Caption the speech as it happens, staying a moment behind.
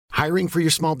Hiring for your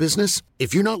small business?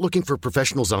 If you're not looking for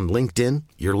professionals on LinkedIn,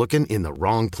 you're looking in the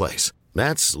wrong place.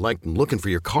 That's like looking for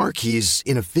your car keys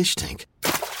in a fish tank.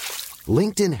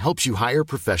 LinkedIn helps you hire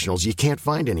professionals you can't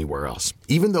find anywhere else,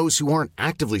 even those who aren't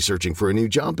actively searching for a new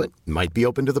job but might be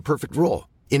open to the perfect role.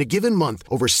 In a given month,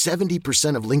 over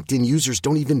 70% of LinkedIn users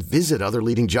don't even visit other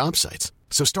leading job sites.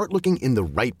 So start looking in the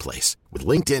right place. With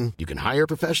LinkedIn, you can hire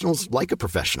professionals like a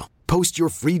professional. Post your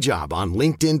free job on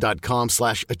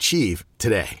linkedin.com/achieve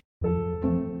today.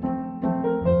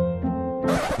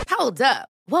 Hold up.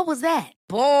 What was that?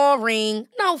 Boring.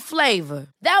 No flavor.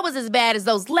 That was as bad as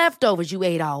those leftovers you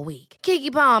ate all week.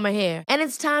 Keke Palmer here. And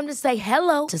it's time to say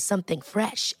hello to something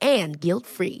fresh and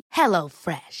guilt-free. Hello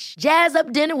Fresh. Jazz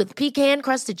up dinner with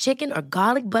pecan-crusted chicken or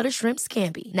garlic butter shrimp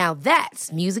scampi. Now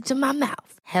that's music to my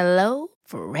mouth. Hello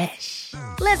Fresh.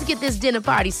 Let's get this dinner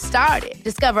party started.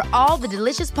 Discover all the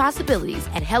delicious possibilities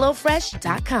at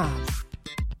hellofresh.com.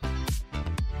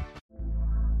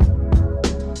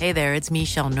 Hey there, it's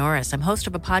Michelle Norris. I'm host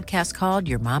of a podcast called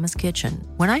Your Mama's Kitchen.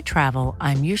 When I travel,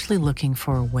 I'm usually looking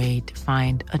for a way to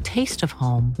find a taste of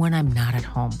home when I'm not at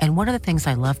home. And one of the things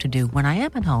I love to do when I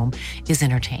am at home is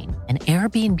entertain. And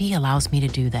Airbnb allows me to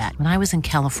do that. When I was in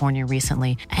California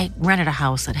recently, I rented a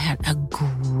house that had a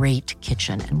great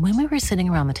kitchen. And when we were sitting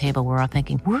around the table, we're all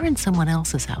thinking, we're in someone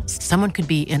else's house. Someone could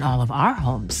be in all of our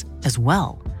homes as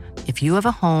well. If you have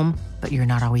a home, but you're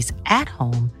not always at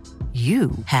home,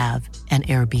 you have an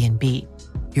Airbnb.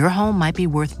 Your home might be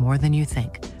worth more than you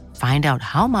think. Find out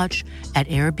how much at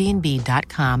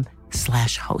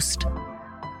airbnb.com/host.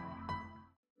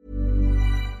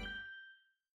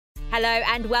 Hello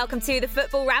and welcome to the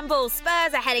Football Ramble.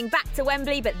 Spurs are heading back to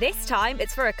Wembley, but this time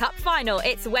it's for a cup final.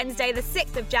 It's Wednesday the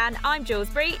 6th of Jan. I'm Jules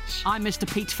Breach. I'm Mr.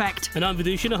 Pete Fecht. And I'm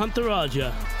Vidushan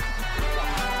Huntaraja.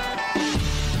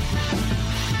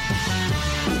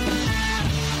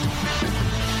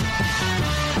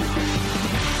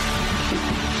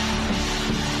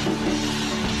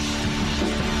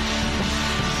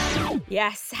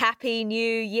 Yes, Happy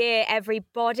New Year,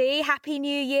 everybody. Happy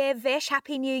New Year, Vish.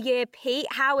 Happy New Year, Pete.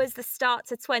 How has the start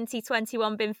to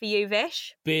 2021 been for you,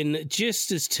 Vish? Been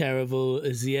just as terrible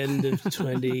as the end of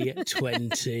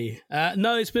 2020.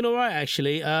 No, it's been all right,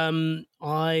 actually. I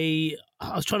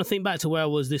was trying to think back to where I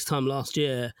was this time last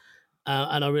year,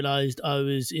 and I realised I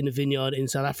was in a vineyard in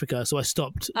South Africa, so I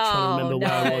stopped trying to remember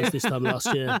where I was this time last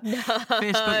year.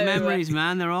 Facebook memories,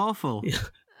 man, they're awful. Yeah.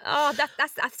 Oh,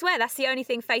 that's I swear that's the only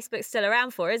thing Facebook's still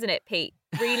around for, isn't it, Pete?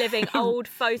 Reliving old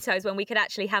photos when we could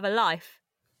actually have a life.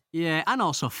 Yeah, and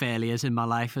also failures in my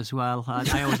life as well.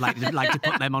 I always like to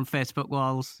put them on Facebook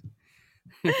walls.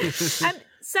 So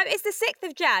it's the 6th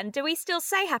of Jan. Do we still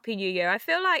say Happy New Year? I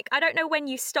feel like I don't know when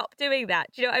you stop doing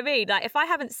that. Do you know what I mean? Like if I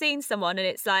haven't seen someone and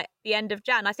it's like the end of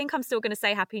Jan, I think I'm still going to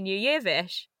say Happy New Year,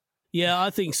 Vish. Yeah,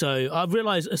 I think so. I've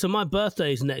realised, so my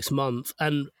birthday is next month,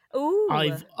 and Ooh.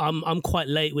 I'm quite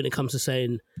late when it comes to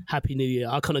saying Happy New Year.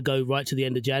 I kind of go right to the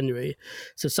end of January.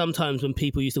 So sometimes when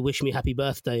people used to wish me happy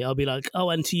birthday, I'll be like, oh,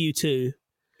 and to you too.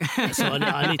 So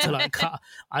I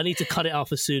need to cut it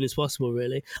off as soon as possible,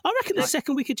 really. I reckon the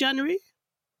second week of January.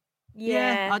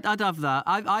 Yeah, I'd have that.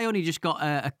 I only just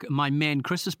got my main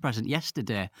Christmas present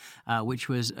yesterday, which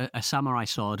was a samurai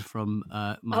sword from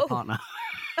my partner.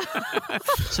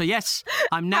 So yes,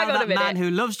 I'm now that man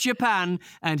who loves Japan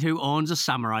and who owns a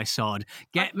samurai sword.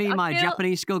 Get me my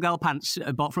Japanese schoolgirl pants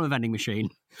bought from a vending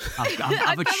machine.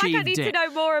 I've achieved it. I need to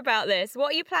know more about this.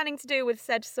 What are you planning to do with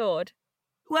said sword?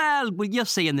 Well, you'll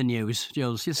see in the news,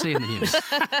 Jules. You'll see in the news.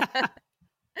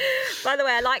 By the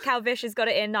way, I like how Vish has got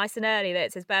it in nice and early that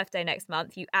it's his birthday next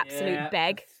month. You absolute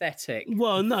beg. Pathetic.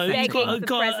 Well, no. Begging for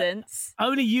presents.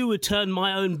 Only you would turn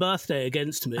my own birthday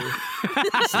against me.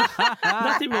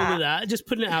 Nothing wrong with that. Just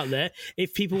putting it out there.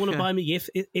 If people want to buy me gifts,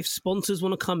 if sponsors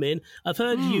want to come in. I've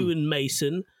heard you and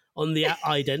Mason on the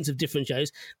idents of different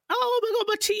shows. Oh, my God,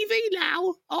 my TV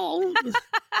now. Oh.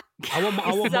 I want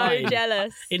so mine.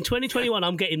 Jealous. In 2021,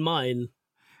 I'm getting mine.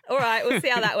 All right, we'll see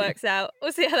how that works out.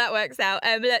 Look,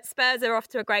 Spurs are off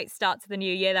to a great start to the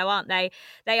new year, though, aren't they?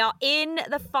 They are in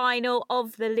the final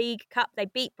of the League Cup. They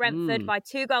beat Brentford by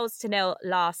 2-0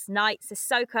 last night.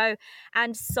 Sissoko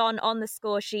and Son on the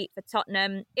score sheet for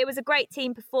Tottenham. It was a great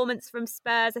team performance from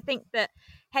Spurs. I think that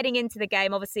heading into the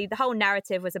game, obviously, the whole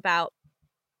narrative was about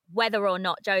whether or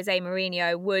not Jose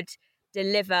Mourinho would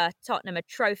deliver Tottenham a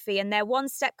trophy, and they're one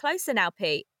step closer now,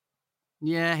 Pete.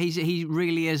 Yeah, he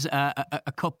really is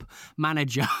a cup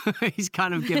manager. He's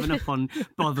kind of given up on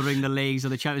bothering the leagues or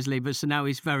the Champions League, but so now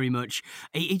he's very much.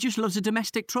 He just loves a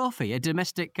domestic trophy, a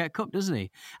domestic cup, doesn't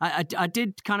he? I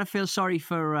did kind of feel sorry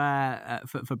for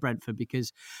Brentford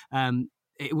because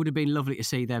it would have been lovely to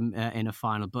see them in a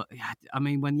final. But I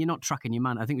mean, when you're not tracking your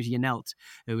man, I think it was Yanelt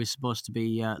who was supposed to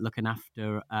be looking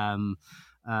after.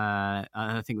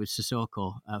 I think it was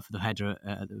Sissoko for the header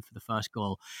for the first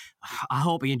goal. I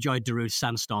hope he enjoyed Darude's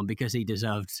sandstorm because he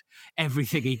deserved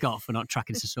everything he got for not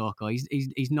tracking Sissoko.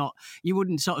 He's not. You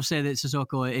wouldn't sort of say that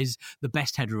Sissoko is the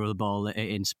best header of the ball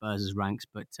in Spurs' ranks,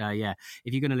 but if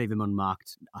you're going to leave him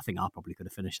unmarked, I think I probably could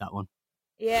have finished that one.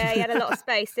 Yeah, he had a lot of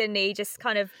space, didn't he? He just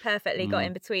kind of perfectly got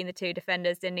in between the two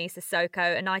defenders, didn't he?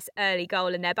 Sissoko, a nice early goal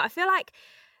in there. But I feel like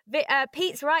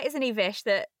Pete's right, isn't he, Vish,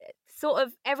 that sort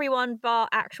of everyone bar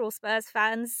actual Spurs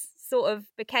fans sort of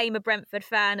became a Brentford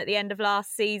fan at the end of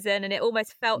last season, and it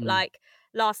almost felt like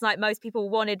last night most people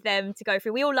wanted them to go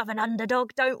through. We all love an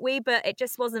underdog, don't we? But it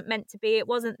just wasn't meant to be. It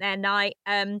wasn't their night.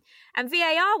 And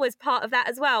VAR was part of that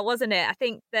as well, wasn't it? I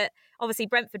think that obviously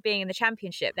Brentford being in the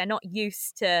Championship, they're not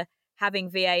used to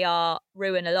having VAR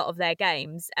ruin a lot of their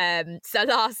games. So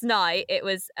last night it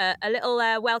was a little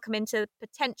welcome into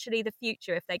potentially the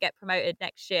future if they get promoted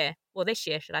next year, or this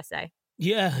year, should I say?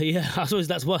 Yeah. I suppose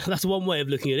that's one way of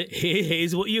looking at it.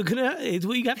 Here's what you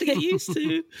have to get used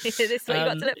to. This is what you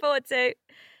got to look forward to. It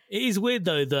is weird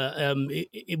though that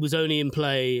it was only in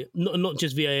play, not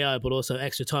just VAR but also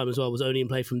extra time as well, was only in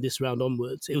play from this round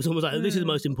onwards. It was almost like this is the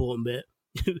most important bit.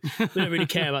 We don't really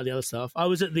care about the other stuff. I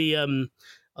was at the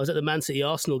Man City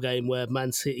Arsenal game where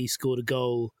Man City scored a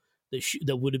goal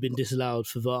that would have been disallowed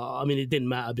for VAR. I mean, it didn't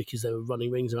matter because they were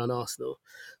running rings around Arsenal.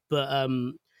 But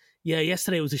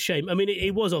yesterday was a shame. I mean,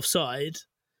 it was offside.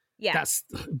 Yeah. It's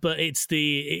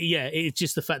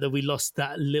just the fact that we lost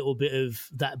that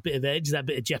bit of edge, that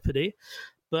bit of jeopardy.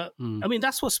 But I mean,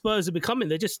 that's what Spurs are becoming.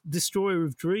 They're just destroyer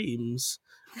of dreams.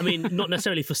 I mean, not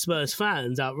necessarily for Spurs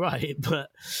fans outright, but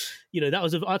I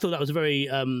thought that was a very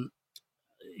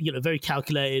very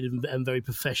calculated and very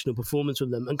professional performance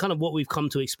from them, and kind of what we've come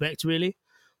to expect, really.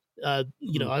 I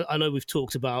know we've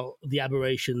talked about the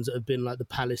aberrations that have been like the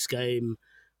Palace game,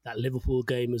 that Liverpool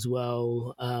game as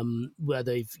well, where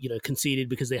they've conceded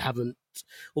because they haven't,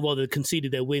 or rather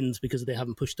conceded their wins because they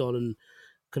haven't pushed on and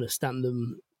kind of stamped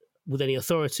them with any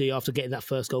authority after getting that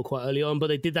first goal quite early on. But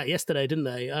they did that yesterday, didn't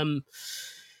they?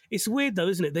 It's weird though,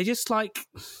 isn't it? They just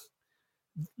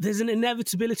there's an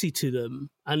inevitability to them,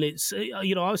 and it's I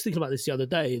was thinking about this the other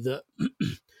day that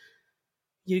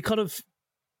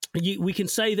we can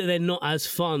say that they're not as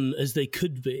fun as they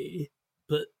could be,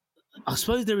 but I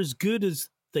suppose they're as good as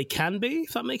they can be,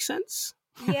 if that makes sense.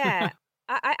 Yeah.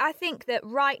 I think that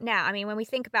right now, I mean, when we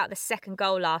think about the second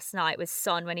goal last night with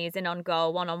Son when he was in on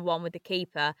goal, 1-on-1 with the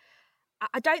keeper,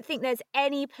 I don't think there's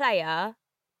any player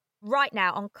right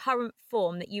now on current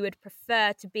form that you would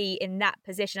prefer to be in that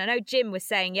position. I know Jim was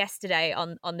saying yesterday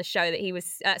on the show that he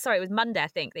was, it was Monday, I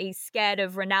think, that he's scared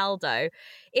of Ronaldo.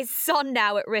 Is Son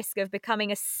now at risk of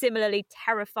becoming a similarly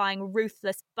terrifying,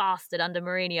 ruthless bastard under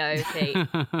Mourinho,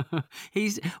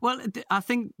 Pete? I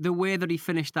think the way that he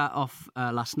finished that off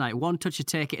last night, one touch to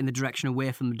take it in the direction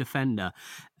away from the defender,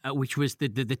 which was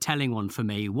the telling one for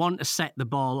me. One to set the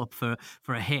ball up for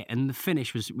a hit, and the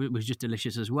finish was just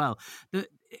delicious as well.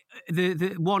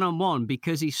 The one-on-one,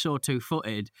 because he's so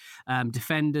two-footed,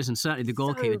 defenders and certainly the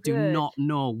goalkeeper do not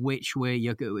know which way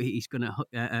he's going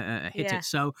to hit it.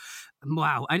 So,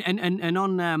 wow. And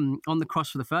on the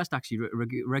cross for the first, actually,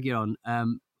 Reguilón,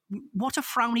 what a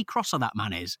frowny crosser that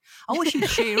man is. I wish he'd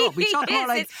cheer up. We talk about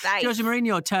Jose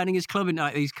Mourinho turning his club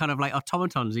into these kind of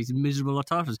automatons, these miserable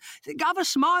automatons. Have a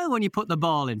smile when you put the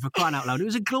ball in, for crying out loud. It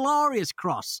was a glorious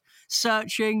cross.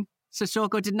 Searching.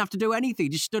 Sissoko didn't have to do anything. He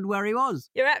just stood where he was.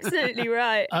 You're absolutely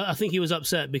right. I think he was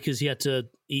upset because he had to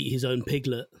eat his own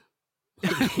piglet.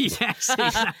 Yes,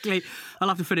 exactly. I'll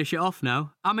have to finish it off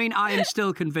now. I mean, I am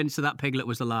still convinced that piglet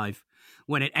was alive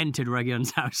when it entered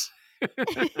Reguilón's house.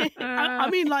 I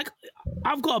mean,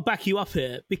 I've got to back you up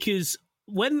here, because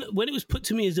when it was put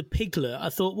to me as a piglet, I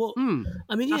thought, well,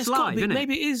 I mean, it's got to be,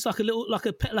 maybe it is like a little, like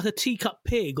a teacup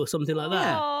pig or something like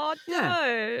that. Oh,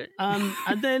 no.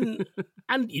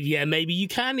 And maybe you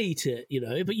can eat it,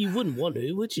 but you wouldn't want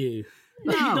to, would you?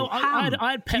 No, I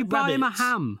had pet rabbits. You buy him a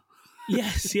ham.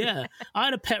 Yes, yeah. I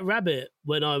had a pet rabbit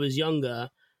when I was younger.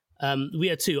 We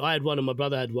had two. I had one and my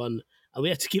brother had one, and we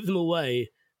had to give them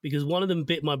away because one of them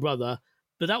bit my brother,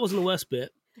 but that wasn't the worst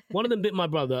bit. One of them bit my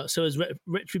brother, so as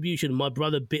retribution, my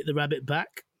brother bit the rabbit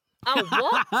back. Oh,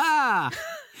 what?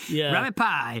 Yeah. Rabbit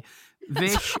pie.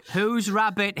 Vish, whose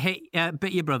rabbit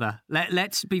bit your brother?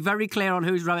 Let's be very clear on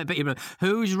whose rabbit bit your brother.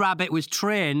 Whose rabbit was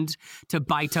trained to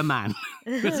bite a man?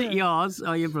 Was it yours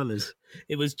or your brother's?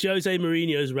 It was Jose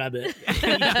Mourinho's rabbit.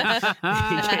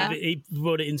 He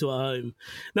brought it into our home.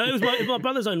 No, it was my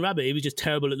brother's own rabbit. He was just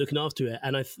terrible at looking after it,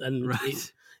 and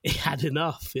he had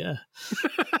enough. Yeah.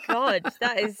 God,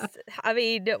 that is. I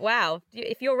mean, wow.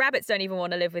 If your rabbits don't even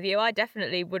want to live with you, I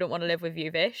definitely wouldn't want to live with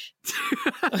you, Vish.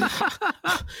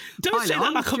 Don't say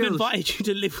that like I've invited you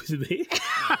to live with me.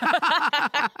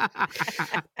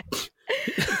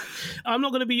 I'm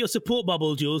not going to be your support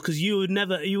bubble, Jules, because you would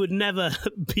never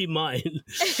be mine.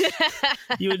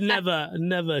 You would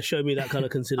never show me that kind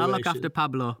of consideration. I'll look after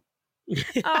Pablo.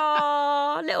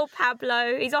 Oh, little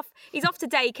Pablo. He's off to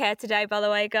daycare today, by the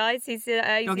way, guys. He's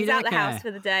out the house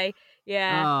for the day.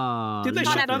 Yeah. Oh, did they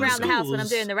can't shut have him down around the house when I'm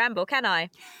doing the ramble, can I?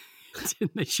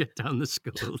 Didn't they shut down the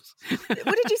schools? What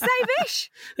did you say, Vish?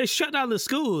 They shut down the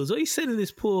schools. What are you sending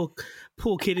this poor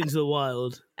kid into the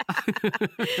wild?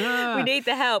 We need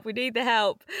the help.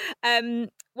 Well,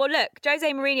 look,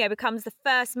 Jose Mourinho becomes the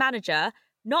first manager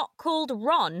not called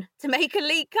Ron to make a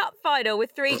League Cup final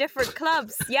with 3 different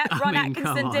clubs. Yep, Ron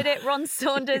Atkinson did it, Ron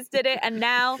Saunders did it, and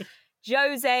now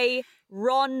Jose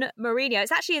Ron Mourinho.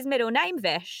 It's actually his middle name,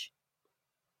 Vish.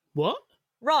 What?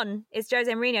 Ron is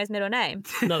Jose Mourinho's middle name.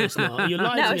 No, it's not. You're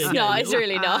lying to me. No, it's again. not. It's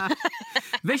really not.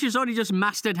 Vish has only just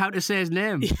mastered how to say his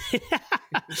name.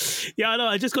 Yeah, I know.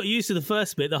 I just got used to the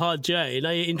first bit, the hard J. Now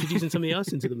you're introducing something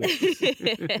else into the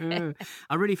mix.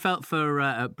 I really felt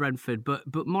for Brentford, but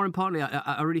more importantly,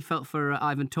 I really felt for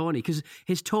Ivan Toney because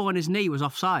his toe and his knee was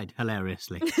offside,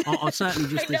 hilariously, or certainly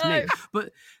just his knee. But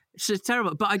it's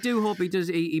terrible. But I do hope he does.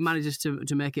 He manages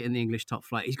to make it in the English top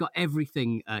flight. He's got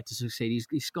everything to succeed.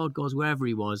 He's scored goals wherever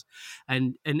he was,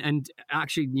 and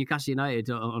actually Newcastle United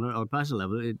on a personal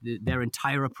level, their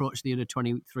entire approach to the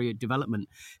under-23 development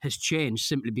has changed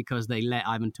simply because they let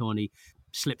Ivan Toney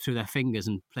slip through their fingers,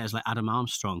 and players like Adam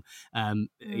Armstrong,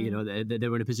 you know, they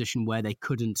were in a position where they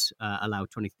couldn't allow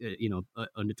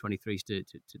under 23s to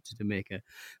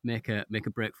make a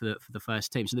break for the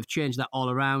first team. So they've changed that all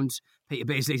around. Peter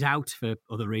Beasley's out for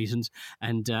other reasons,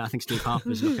 and I think Steve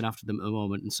Harper's looking after them at the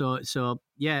moment. And so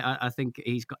yeah, I think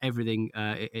he's got everything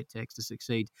it takes to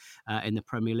succeed in the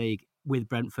Premier League with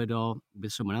Brentford or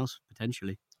with someone else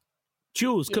potentially.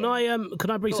 Jules, can I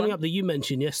bring something up that you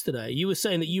mentioned yesterday? You were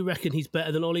saying that you reckon he's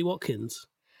better than Ollie Watkins.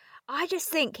 I just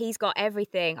think he's got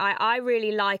everything. I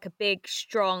really like a big,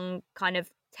 strong, kind of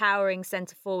towering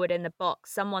centre forward in the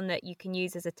box, someone that you can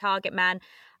use as a target man.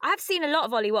 I have seen a lot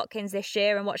of Ollie Watkins this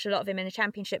year and watched a lot of him in the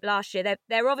Championship last year.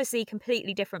 They're obviously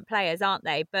completely different players, aren't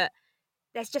they? But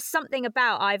there's just something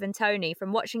about Ivan Toney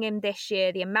from watching him this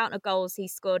year, the amount of goals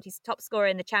he's scored. He's top scorer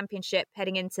in the Championship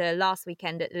heading into last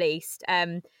weekend at least.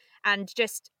 And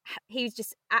he was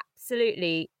just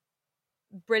absolutely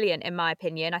brilliant, in my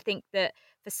opinion. I think that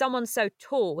for someone so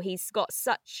tall, he's got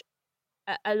such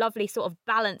a lovely sort of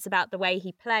balance about the way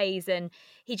he plays, and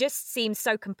he just seems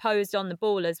so composed on the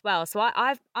ball as well. So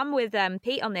I'm with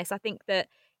Pete on this. I think that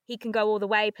he can go all the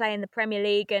way, play in the Premier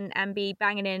League and be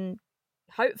banging in,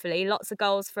 hopefully, lots of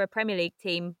goals for a Premier League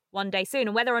team one day soon.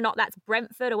 And whether or not that's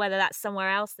Brentford or whether that's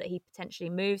somewhere else that he potentially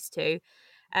moves to,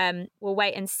 we'll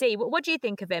wait and see. What do you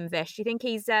think of him, Vish? Do you think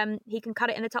he can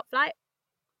cut it in the top flight?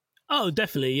 Oh,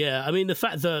 definitely, yeah. I mean, the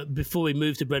fact that before he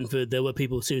moved to Brentford, there were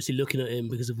people seriously looking at him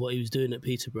because of what he was doing at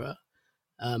Peterborough.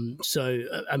 So,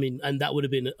 I mean, and that would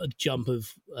have been a jump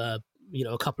of, a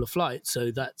couple of flights.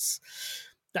 So that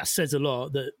says a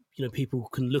lot that, people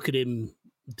can look at him,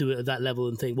 do it at that level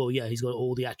and think, well, yeah, he's got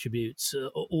all the attributes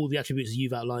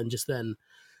you've outlined just then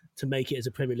to make it as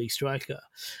a Premier League striker.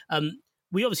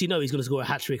 We obviously know he's going to score a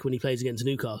hat-trick when he plays against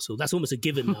Newcastle. That's almost a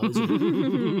given now, isn't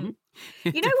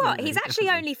it? You know what? He's actually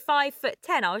only 5'10".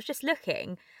 I was just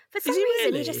looking. For some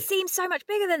reason, he just seems so much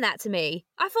bigger than that to me.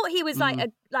 I thought he was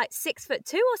like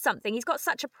 6'2" or something. He's got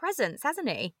such a presence, hasn't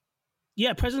he?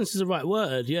 Yeah, presence is the right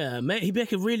word, yeah. He'd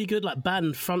make a really good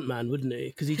band frontman, wouldn't he?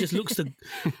 Because he just looks to...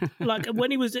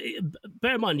 when he was...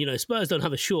 Bear in mind, Spurs don't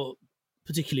have a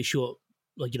particularly short,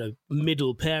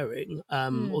 middle pairing.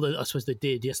 Although I suppose they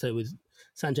did yesterday with...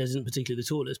 Sanchez isn't particularly the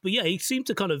tallest. But yeah, he seemed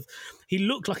to he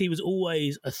looked like he was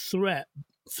always a threat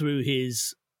through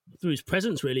his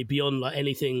presence, really, beyond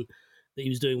anything that he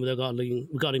was doing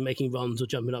regarding making runs or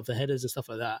jumping up for headers and stuff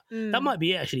like that. That might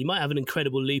be it, actually. He might have an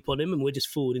incredible leap on him and we're just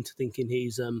fooled into thinking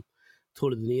he's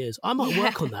taller than he is. I might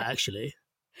work on that, actually.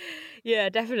 Yeah,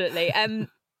 definitely.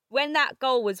 When that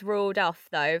goal was ruled off,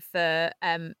 though, for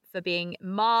being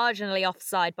marginally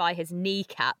offside by his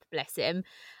kneecap, bless him,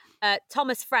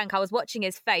 Thomas Frank, I was watching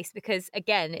his face because,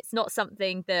 again, it's not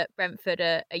something that Brentford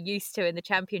are used to in the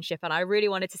Championship, and I really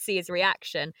wanted to see his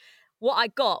reaction. What I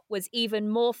got was even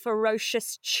more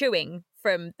ferocious chewing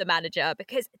from the manager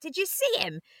because, did you see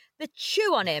him? The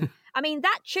chew on him. I mean,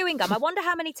 that chewing gum, I wonder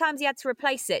how many times he had to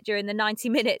replace it during the 90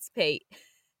 minutes, Pete.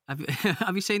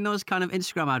 Have you seen those kind of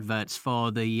Instagram adverts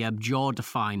for the jaw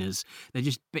definers? They're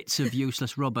just bits of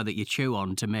useless rubber that you chew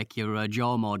on to make your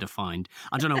jaw more defined.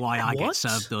 I don't know why I get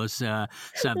served those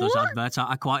adverts.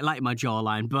 I quite like my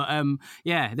jawline, but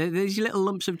yeah, there's little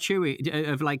lumps of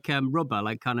rubber,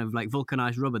 like kind of like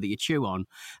vulcanized rubber that you chew on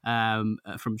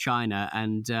from China,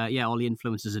 and yeah, all the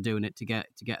influencers are doing it to get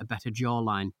a better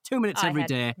jawline. 2 minutes every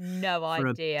day. No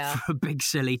idea. For a big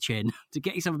silly chin, to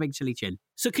get yourself a big silly chin.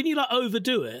 So can you like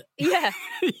overdo it? Yeah.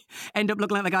 End up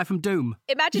looking like the guy from Doom.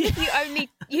 Imagine if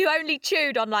you only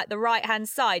chewed on like the right hand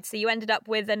side, so you ended up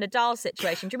with a Nadal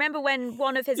situation. Do you remember when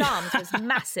one of his arms was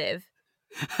massive?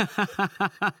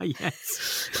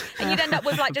 Yes. And you'd end up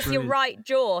with like just your right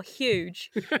jaw huge.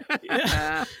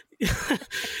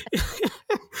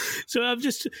 So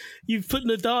you've put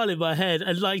Nadal in my head,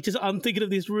 and like I'm thinking of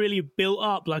this really built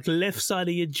up like left side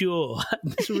of your jaw,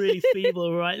 this really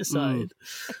feeble right side.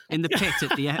 In the pit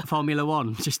at the Formula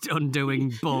One, just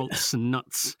undoing bolts and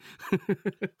nuts.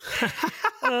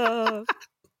 One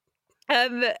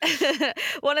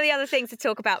of the other things to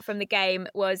talk about from the game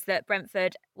was that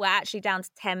Brentford were actually down to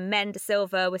 10 men. De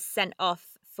Silva was sent off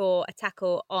for a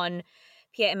tackle on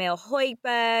Pierre-Emile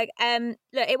Højbjerg.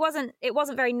 Look, it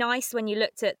wasn't very nice when you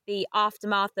looked at the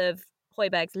aftermath of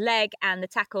Højbjerg's leg and the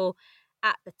tackle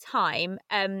at the time.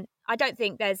 I don't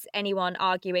think there's anyone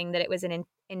arguing that it was an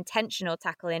intentional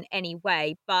tackle in any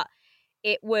way, but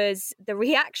it was the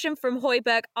reaction from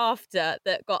Højbjerg after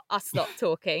that got us lot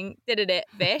talking, didn't it,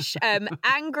 Vish?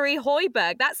 Angry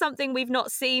Højbjerg. That's something we've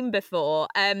not seen before.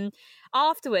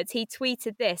 Afterwards, he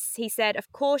tweeted this. He said,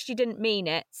 "Of course you didn't mean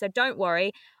it, so don't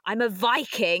worry. I'm a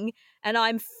Viking and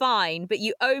I'm fine, but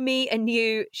you owe me a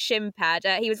new shin pad."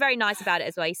 He was very nice about it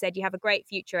as well. He said, "You have a great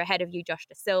future ahead of you, Josh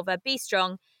De Silva. Be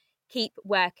strong. Keep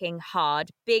working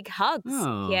hard." Big hugs,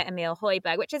 Pierre-Emile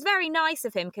Højbjerg, which is very nice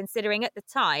of him considering at the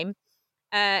time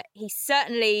he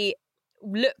certainly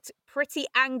looked pretty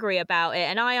angry about it.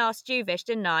 And I asked you, Vish,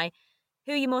 didn't I?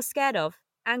 Who are you more scared of?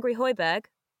 Angry Højbjerg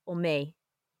or me?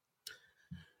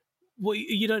 Well,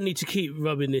 you don't need to keep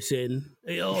rubbing this in.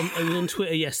 It was on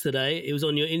Twitter yesterday. It was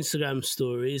on your Instagram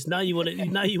stories. Now you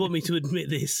want me to admit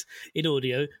this in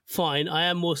audio. Fine, I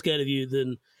am more scared of you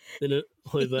than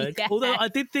Højbjerg. Yeah. Although I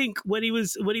did think when he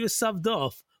was subbed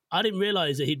off, I didn't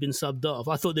realise that he'd been subbed off.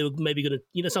 I thought they were maybe going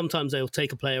to, sometimes they'll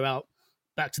take a player out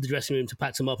back to the dressing room to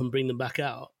patch them up and bring them back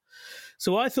out.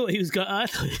 So I thought he was going. I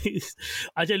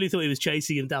genuinely thought he was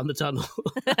chasing him down the tunnel.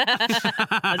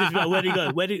 I just like, where did he go?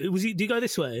 Was he? Did he go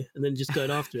this way? And then just going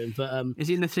after him. But is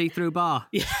he in the see-through bar?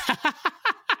 Yeah.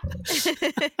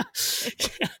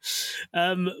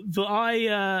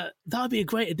 But that would be a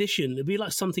great addition. It'd be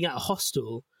like something at a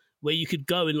hostel where you could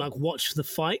go and like watch the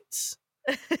fights.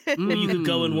 Or you could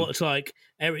go and watch like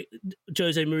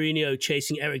Jose Mourinho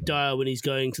chasing Eric Dyer when he's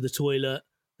going to the toilet.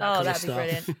 That'd be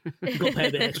brilliant. You've got to pay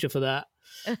a bit extra for that.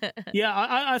 Yeah,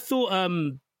 I thought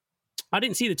I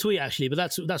didn't see the tweet actually, but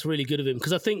that's really good of him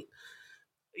because I think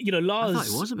Lars. I thought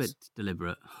it was a bit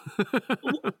deliberate.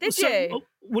 Did you?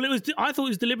 Well, I thought it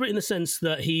was deliberate in the sense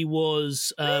that he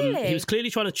was really? He was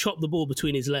clearly trying to chop the ball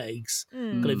between his legs,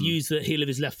 kind of use the heel of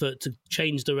his left foot to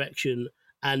change direction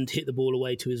and hit the ball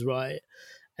away to his right,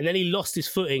 and then he lost his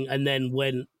footing and then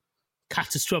went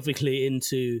catastrophically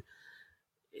into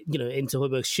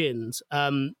Højbjerg's shins.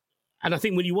 And I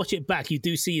think when you watch it back, you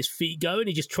do see his feet go, and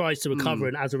he just tries to recover,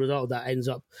 and as a result, that ends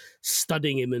up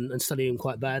studying him and studying him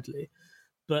quite badly.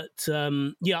 But I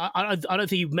don't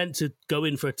think he meant to go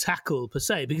in for a tackle per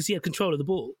se because he had control of the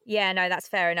ball. Yeah, no, that's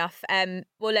fair enough.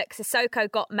 Well, look, Sissoko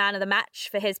got man of the match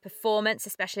for his performance,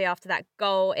 especially after that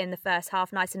goal in the first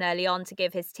half, nice and early on to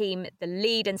give his team the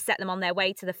lead and set them on their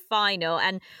way to the final.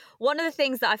 And one of the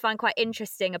things that I find quite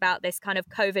interesting about this kind of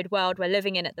COVID world we're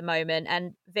living in at the moment,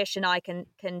 and Vish and I can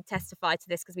testify to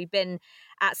this because we've been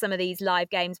at some of these live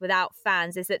games without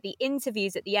fans, is that the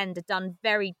interviews at the end are done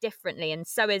very differently, and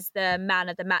so is the man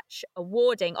of the match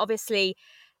awarding. Obviously,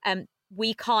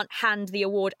 we can't hand the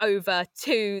award over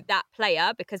to that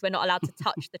player because we're not allowed to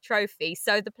touch the trophy.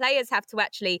 So the players have to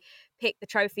actually pick the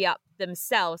trophy up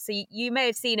themselves. So you may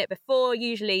have seen it before.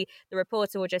 Usually the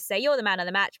reporter will just say, "You're the man of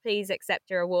the match, please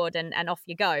accept your award," and off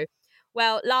you go.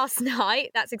 Well, last night,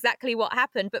 that's exactly what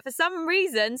happened. But for some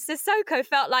reason, Sissoko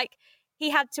felt like he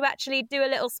had to actually do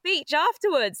a little speech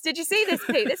afterwards. Did you see this,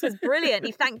 Pete? This was brilliant.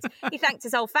 He thanked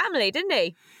his whole family, didn't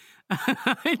he?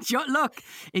 Look,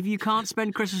 if you can't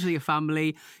spend Christmas with your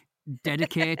family,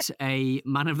 dedicate a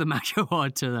Man of the Match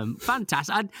award to them.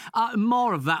 Fantastic.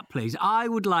 More of that, please. I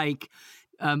would like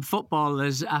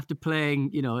footballers, after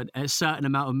playing, a certain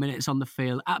amount of minutes on the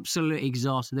field, absolutely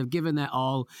exhausted. They've given their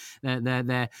all,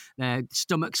 their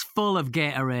stomachs full of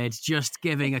Gatorade, just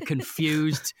giving a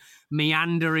confused,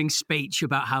 meandering speech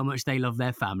about how much they love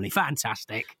their family.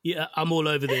 Fantastic. Yeah, I'm all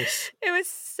over this. It was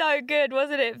so good,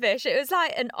 wasn't it, Vish? It was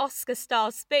like an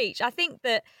Oscar-style speech. I think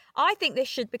this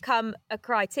should become a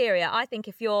criteria. I think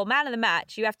if you're man of the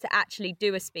match, you have to actually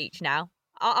do a speech now.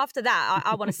 After that,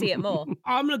 I want to see it more.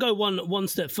 I'm going to go one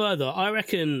step further. I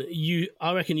reckon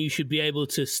you should be able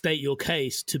to state your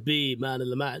case to be man of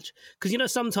the match,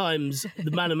 because sometimes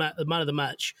the man of the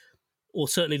match, or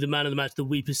certainly the man of the match that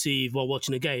we perceive while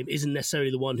watching a game, isn't necessarily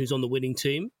the one who's on the winning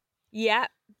team. Yeah.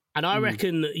 And I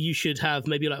reckon you should have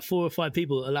maybe like 4 or 5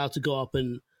 people allowed to go up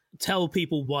and tell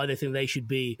people why they think they should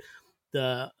be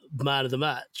the man of the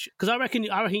match. Because I reckon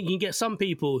you can get some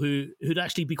people who'd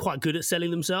actually be quite good at selling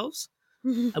themselves.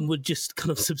 And would just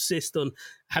kind of subsist on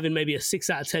having maybe a 6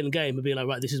 out of 10 game and being like,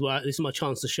 right, this is my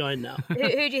chance to shine now. Who do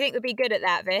you think would be good at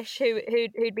that, Vish?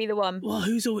 Who'd be the one? Well,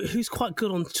 who's quite good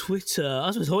on Twitter?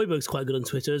 I suppose Højbjerg's quite good on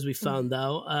Twitter, as we found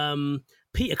out.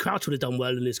 Peter Crouch would have done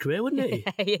well in his career, wouldn't he?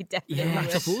 Yeah, definitely. Yeah,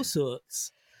 racked up all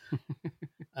sorts.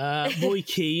 Roy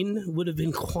Keane would have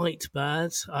been quite bad,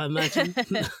 I imagine.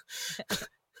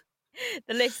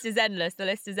 The list is endless.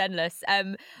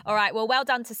 All right, well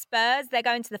done to Spurs. They're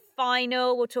going to the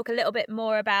final. We'll talk a little bit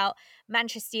more about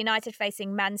Manchester United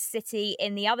facing Man City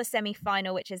in the other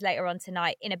semi-final, which is later on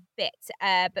tonight in a bit.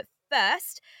 But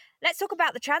first, let's talk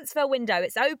about the transfer window.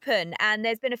 It's open and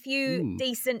there's been a few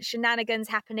decent shenanigans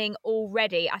happening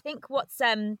already. I think what's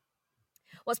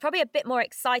probably a bit more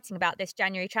exciting about this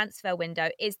January transfer window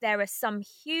is there are some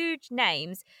huge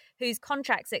names whose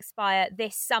contracts expire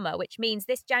this summer, which means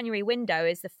this January window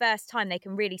is the first time they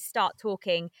can really start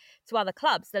talking to other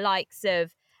clubs, the likes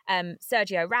of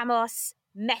Sergio Ramos.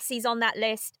 Messi's on that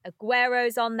list,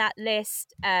 Aguero's on that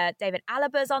list, David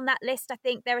Alaba's on that list. I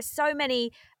think there are so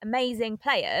many amazing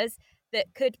players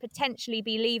that could potentially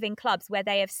be leaving clubs where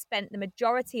they have spent the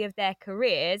majority of their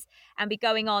careers and be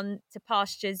going on to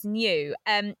pastures new.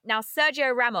 Now,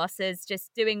 Sergio Ramos is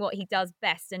just doing what he does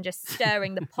best and just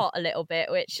stirring the pot a little bit,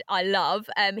 which I love.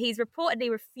 He's reportedly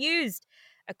refused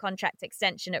a contract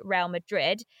extension at Real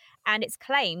Madrid, and it's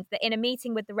claimed that in a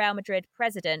meeting with the Real Madrid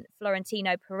president,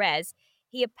 Florentino Perez,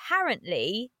 he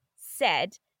apparently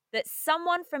said that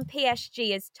someone from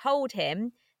PSG has told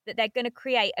him that they're going to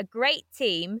create a great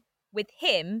team with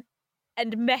him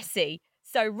and Messi.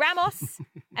 So Ramos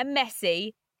and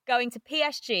Messi going to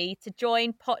PSG to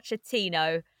join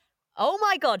Pochettino. Oh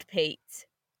my God, Pete.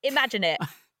 Imagine it.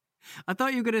 I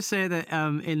thought you were going to say that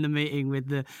in the meeting with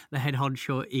the head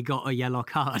honcho, he got a yellow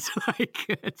card.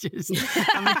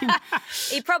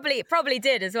 He probably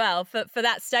did as well for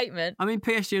that statement. I mean,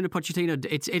 PSG under Pochettino,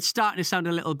 it's starting to sound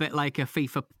a little bit like a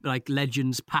FIFA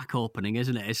Legends pack opening,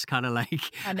 isn't it? It's kind of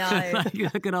like, I know.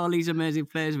 Look at all these amazing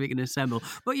players we can assemble.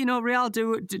 But Real do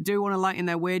want to lighten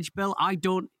their wage bill. I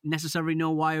don't necessarily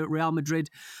know why Real Madrid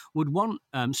would want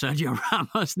Sergio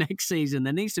Ramos next season.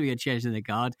 There needs to be a change in the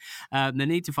guard. They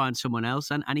need to find someone else,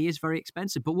 and he is very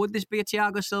expensive. But would this be a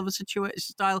Thiago Silva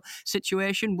style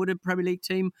situation? Would a Premier League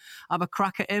team have a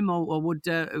crack at him, or would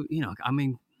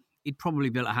he'd probably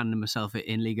be able to hand himself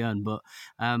in Ligue 1, but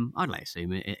I'd like to see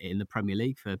him in the Premier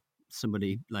League for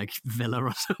somebody like Villa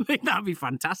or something. That'd be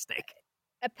fantastic.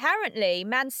 Apparently,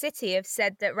 Man City have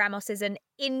said that Ramos is an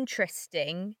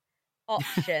interesting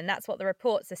option. That's what the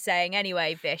reports are saying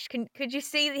anyway, Vish. Could you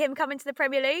see him coming to the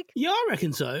Premier League? Yeah, I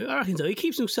reckon so. He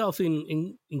keeps himself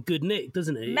in good nick,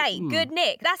 doesn't he? Mate, good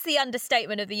nick. That's the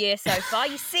understatement of the year so far.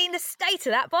 You've seen the state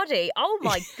of that body. Oh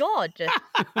my God.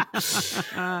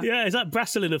 Yeah, it's like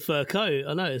Brassel in a fur coat.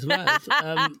 I know, it's mad.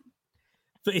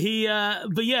 But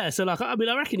yeah, so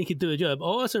I reckon he could do a job. I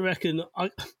also reckon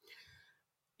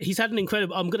he's had an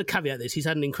incredible... I'm going to caveat this. He's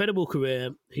had an incredible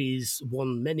career. He's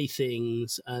won many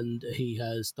things, and he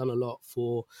has done a lot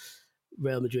for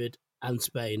Real Madrid and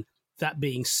Spain. That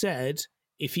being said,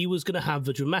 if he was going to have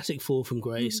a dramatic fall from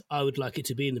grace, I would like it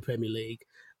to be in the Premier League.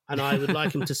 And I would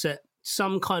like him to set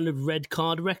some kind of red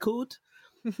card record.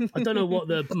 I don't know what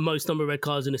the most number of red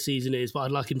cards in a season is, but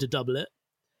I'd like him to double it.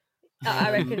 I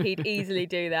reckon he'd easily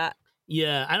do that.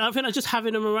 Yeah, and I think just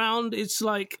having him around, it's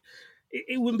like...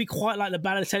 It wouldn't be quite like the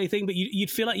Balotelli thing, but you'd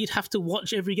feel like you'd have to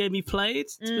watch every game he played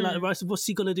to be like, right, so what's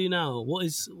he going to do now?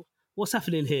 What's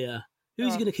happening here?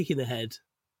 Who's he going to kick in the head?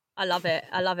 I love it.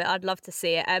 I'd love to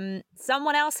see it.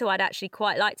 Someone else who I'd actually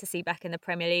quite like to see back in the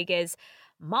Premier League is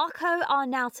Marko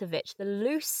Arnautovic, the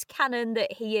loose cannon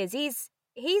that he is.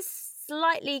 he's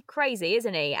slightly crazy,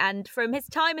 isn't he? And from his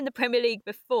time in the Premier League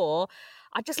before,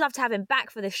 I'd just love to have him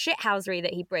back for the shithousery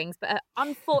that he brings. But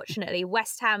unfortunately,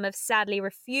 West Ham have sadly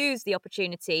refused the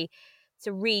opportunity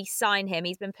to re-sign him.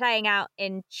 He's been playing out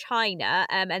in China,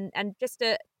 and just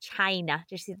China.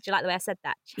 Do you like the way I said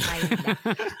that? China.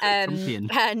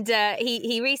 And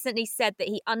he recently said that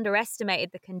he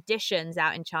underestimated the conditions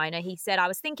out in China. He said, I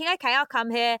was thinking, okay, I'll come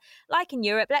here like in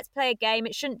Europe. Let's play a game.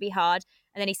 It shouldn't be hard.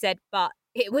 And then he said, but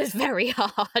it was very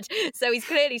hard. So he's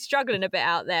clearly struggling a bit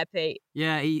out there, Pete.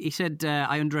 Yeah, he said,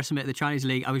 I underestimated the Chinese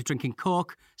league. I was drinking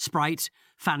Coke, Sprite,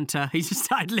 Fanta. He just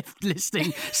started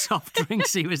listing soft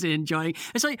drinks he was enjoying.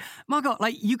 It's like, my God,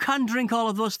 like, you can drink all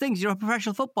of those things. You're a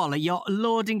professional footballer. You're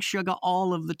loading sugar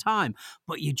all of the time.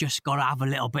 But you just got to have a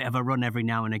little bit of a run every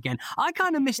now and again. I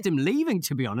kind of missed him leaving,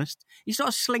 to be honest. He sort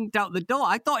of slinked out the door.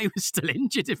 I thought he was still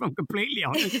injured, if I'm completely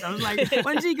honest. I was like,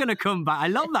 when's he going to come back? I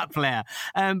love that player.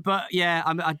 But yeah,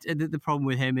 the problem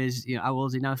with him is, how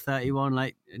old is he now? 31?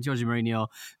 Like Jose Mourinho,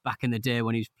 back in the day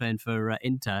when he was playing for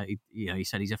Inter, he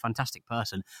said he's a fantastic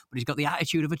person, but he's got the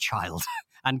attitude of a child,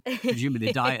 and presumably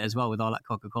the diet as well with all that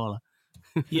Coca-Cola.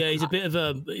 Yeah, he's a bit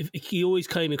of he always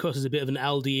came across as a bit of an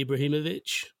Aldi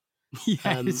Ibrahimovic.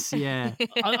 Yes, yeah.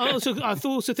 I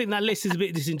also think that list is a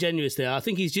bit disingenuous there. I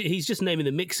think he's just naming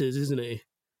the mixers, isn't he?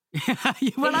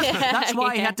 Well, that's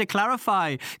why he had to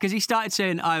clarify, because he started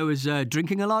saying I was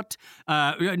drinking a lot,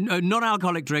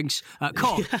 non-alcoholic drinks,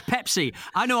 Coke, Pepsi.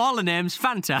 I know all the names.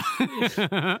 Fanta.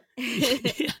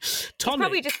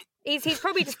 He's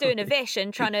probably just doing a vish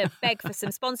and trying to beg for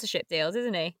some sponsorship deals,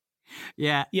 isn't he?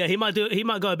 Yeah, he might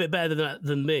go a bit better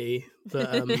than me,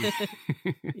 but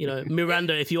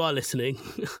Miranda, if you are listening.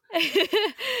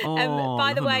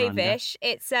 By the way, Miranda. Vish,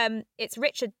 it's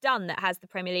Richard Dunn that has the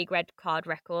Premier League red card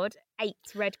record. 8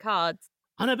 red cards.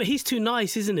 I know, but he's too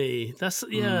nice, isn't he? I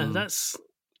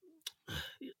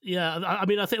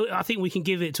mean, I think we can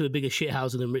give it to a bigger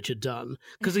shithouser than Richard Dunn,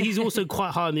 because he's also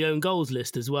quite high on the own goals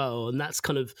list as well, and that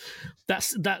kind of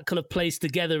plays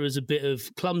together as a bit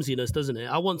of clumsiness, doesn't it?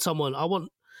 I want someone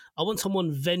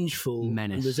vengeful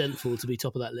and resentful to be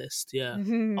top of that list. Yeah,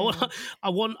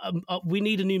 we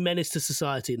need a new menace to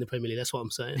society in the Premier League. That's what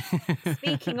I'm saying.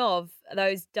 Speaking of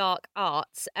those dark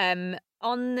arts,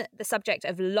 on the subject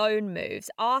of loan moves,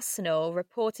 Arsenal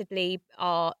reportedly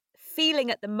are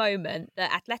feeling at the moment that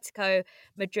Atletico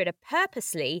Madrid are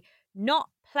purposely not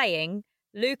playing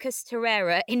Lucas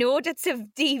Torreira in order to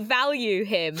devalue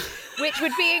him, which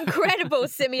would be incredible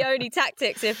Simeone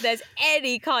tactics if there's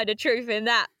any kind of truth in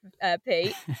that,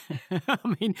 Pete. I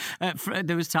mean,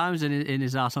 there was times in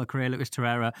his Arsenal career, Lucas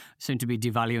Torreira seemed to be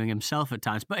devaluing himself at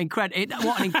times. But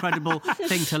what an incredible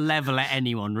thing to level at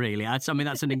anyone, really. I mean,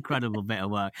 that's an incredible bit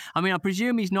of work. I mean, I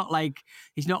presume he's not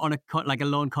on a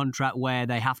loan contract where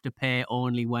they have to pay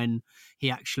only when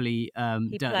he actually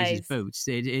dirties his boots.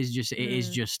 It is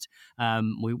just.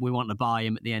 We want to buy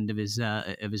him at the end of his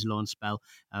loan spell,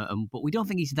 but we don't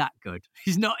think he's that good.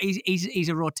 He's not. He's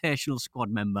a rotational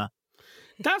squad member.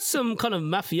 That's some kind of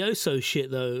mafioso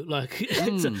shit, though. Like,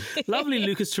 it's a lovely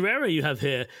Lucas Torreira you have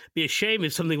here. Be a shame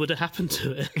if something were to happen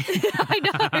to it. I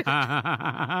know.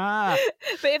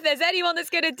 But if there's anyone that's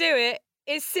going to do it,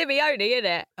 it's Simeone, isn't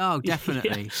it? Oh,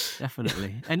 definitely,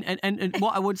 definitely. And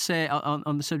what I would say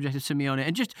on the subject of Simeone,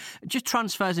 and just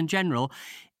transfers in general,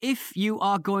 if you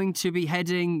are going to be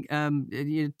heading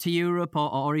to Europe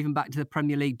or even back to the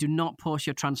Premier League, do not post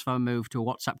your transfer move to a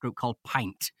WhatsApp group called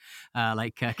Pint,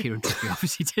 like Kieran Trippier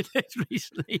obviously did it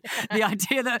recently. The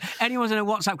idea that anyone's in a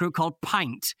WhatsApp group called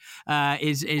Pint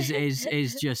is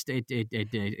just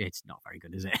it's not very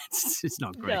good, is it? It's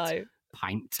not great. No.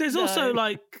 Pint. There's also,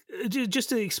 like, just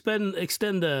to extend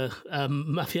the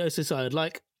mafioso side,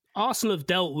 like, Arsenal have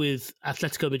dealt with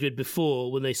Atletico Madrid before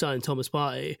when they signed Thomas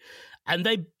Partey, and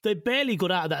they barely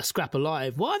got out of that scrap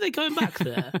alive. Why are they going back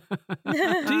there?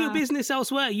 Do your business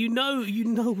elsewhere. You know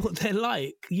what they're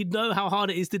like. You know how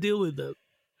hard it is to deal with them.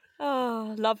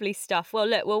 Oh, lovely stuff. Well,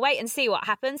 look, we'll wait and see what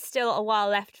happens. Still a while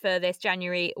left for this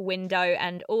January window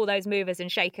and all those movers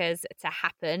and shakers to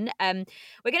happen.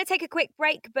 We're going to take a quick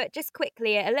break, but just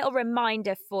quickly, a little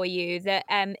reminder for you that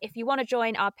if you want to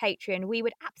join our Patreon, we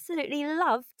would absolutely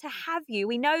love to have you.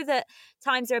 We know that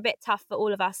times are a bit tough for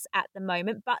all of us at the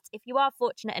moment, but if you are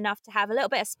fortunate enough to have a little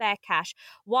bit of spare cash,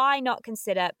 why not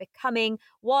consider becoming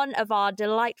one of our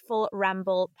delightful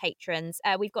Ramble patrons?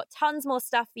 We've got tons more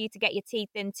stuff for you to get your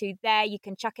teeth into there. You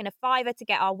can chuck in a $5 to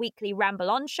get our weekly Ramble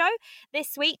On show.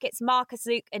 This week, it's Marcus,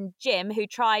 Luke and Jim who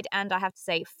tried, and I have to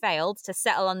say failed, to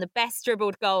settle on the best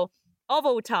dribbled goal of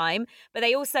all time, but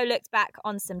they also looked back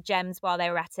on some gems while they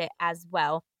were at it as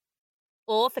well.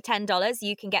 Or for $10,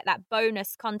 you can get that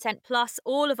bonus content plus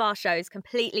all of our shows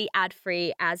completely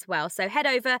ad-free as well. So head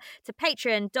over to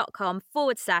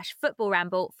patreon.com/Football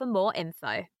Ramble for more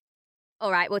info.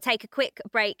 All right, we'll take a quick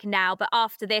break now, but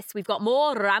after this, we've got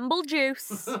more Ramble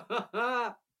Juice.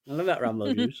 I love that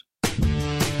Ramble Juice.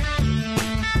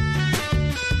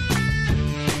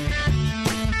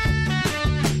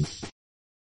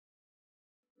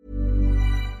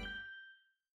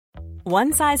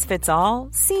 One size fits all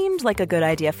seemed like a good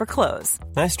idea for clothes.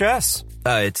 Nice dress.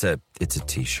 It's a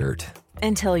t-shirt.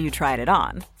 Until you tried it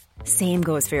on. Same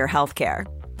goes for your healthcare.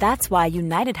 That's why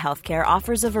United Healthcare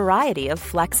offers a variety of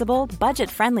flexible,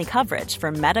 budget-friendly coverage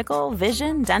for medical,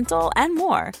 vision, dental, and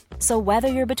more. So whether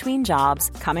you're between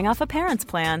jobs, coming off a parent's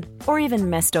plan, or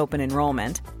even missed open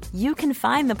enrollment, you can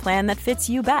find the plan that fits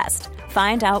you best.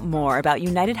 Find out more about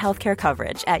United Healthcare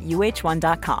coverage at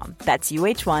uh1.com. That's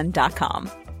uh1.com.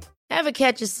 Ever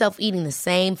catch yourself eating the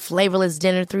same flavorless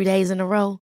dinner 3 days in a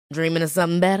row? Dreaming of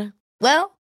something better?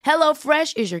 Well,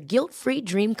 HelloFresh is your guilt-free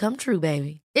dream come true,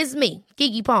 baby. It's me,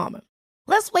 Keke Palmer.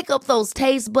 Let's wake up those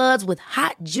taste buds with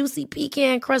hot, juicy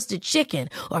pecan-crusted chicken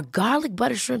or garlic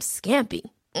butter shrimp scampi.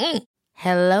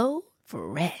 Hello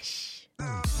Fresh.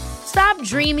 Stop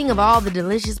dreaming of all the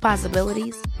delicious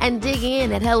possibilities and dig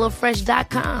in at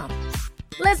HelloFresh.com.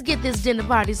 Let's get this dinner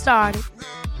party started.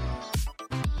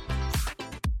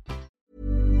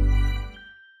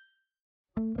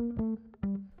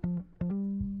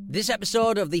 This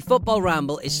episode of the Football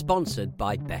Ramble is sponsored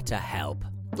by BetterHelp.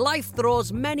 Life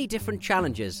throws many different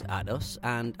challenges at us,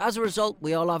 and as a result,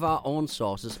 we all have our own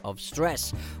sources of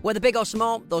stress. Whether big or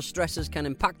small, those stresses can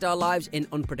impact our lives in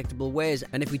unpredictable ways,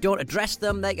 and if we don't address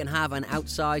them, they can have an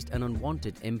outsized and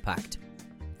unwanted impact.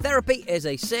 Therapy is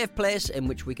a safe place in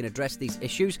which we can address these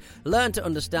issues, learn to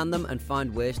understand them, and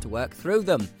find ways to work through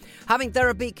them. Having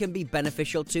therapy can be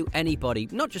beneficial to anybody,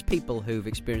 not just people who've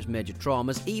experienced major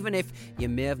traumas, even if you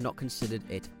may have not considered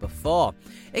it before.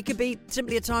 It could be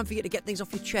simply a time for you to get things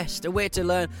off your chest, a way to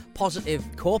learn positive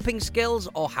coping skills,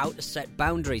 or how to set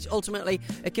boundaries. Ultimately,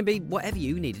 it can be whatever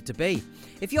you need it to be.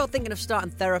 If you're thinking of starting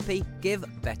therapy, give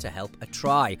BetterHelp a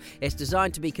try. It's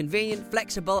designed to be convenient,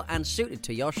 flexible, and suited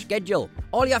to your schedule.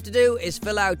 All you have to do is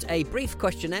fill out a brief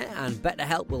questionnaire and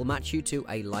BetterHelp will match you to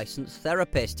a licensed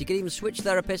therapist. You can even switch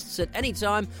therapists at any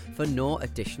time for no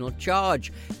additional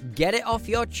charge. Get it off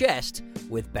your chest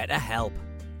with BetterHelp.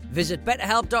 Visit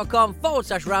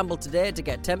betterhelp.com/ramble today to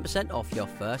get 10% off your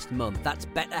first month. That's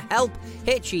BetterHelp,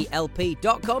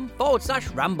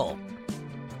 HELP.com/ramble.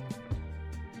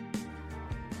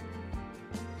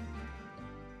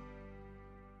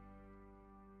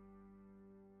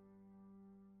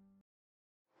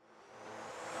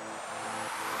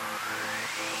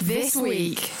 This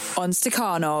week on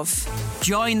Stakhanov.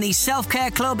 Join the Self-Care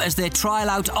Club as they trial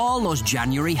out all those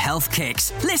January health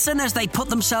kicks. Listen as they put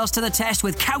themselves to the test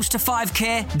with Couch to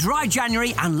 5K, Dry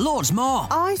January and loads more.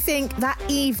 I think that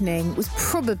evening was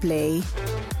probably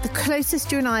the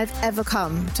closest you and I have ever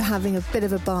come to having a bit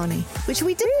of a Barney, which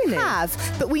we didn't have,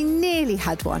 but we nearly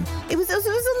had one. It was on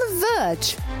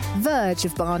the verge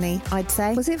of Barney, I'd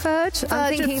say. Was it verge?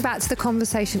 I'm thinking back to the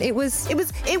conversation. It was.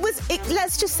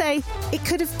 Let's just say it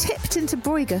could have tipped into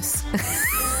Bruigus.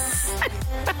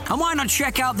 And why not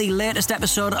check out the latest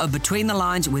episode of Between the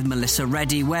Lines with Melissa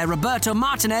Reddy, where Roberto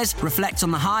Martinez reflects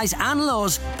on the highs and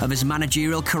lows of his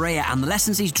managerial career and the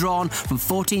lessons he's drawn from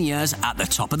 14 years at the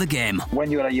top of the game.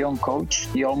 When you're a young coach,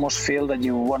 you almost feel that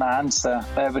you want to answer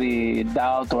every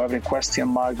doubt or every question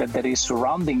mark that there is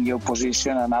surrounding your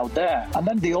position and out there. And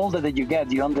then the older that you get,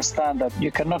 you understand that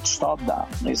you cannot stop that.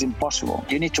 It's impossible.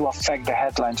 You need to affect the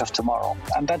headlines of tomorrow.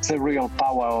 And that's the real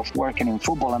power of working in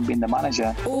football and being the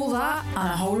manager. All that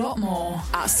and a whole lot more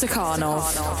at Stakhanov.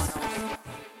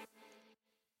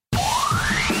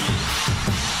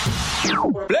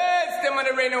 Bless them on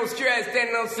the rain, no stress,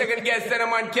 then no second guess, and a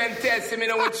man can test him, you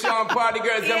know, with Sean Party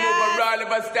girls, I'm overall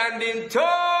about standing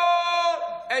tall.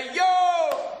 Hey, yo!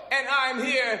 And I'm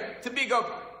here to big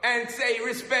up and say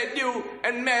respect you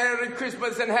and Merry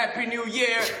Christmas and Happy New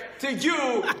Year to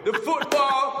you, the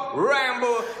Football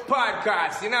Ramble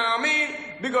Podcast. You know what I mean?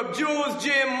 Big up Jules,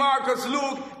 Jim, Marcus,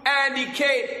 Luke, Andy,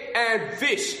 Kate, and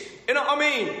Fish. You know what I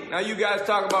mean? Now you guys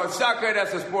talk about soccer,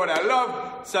 that's a sport I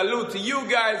love. Salute to you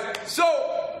guys. So,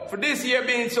 for this year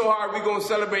being so hard, we're going to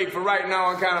celebrate for right now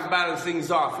and kind of balance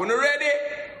things off. When you're ready?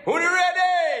 When you're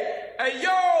ready? Hey,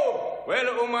 yo! Well,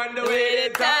 on the way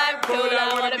the time cold,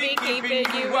 I want to be keeping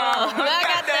you warm. I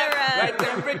got the right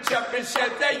temperature and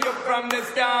shelter you from the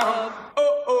storm.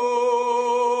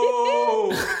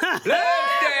 Oh.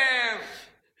 Bless them.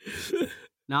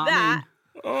 No, that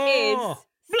is blah,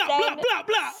 blah, blah,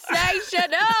 blah.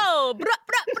 sensational. Bruh.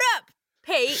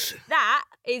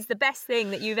 the best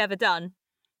thing that you've ever done?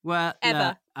 Well,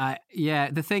 ever.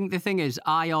 The thing is,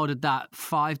 I ordered that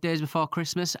 5 days before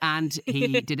Christmas, and he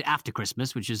did it after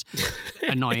Christmas, which is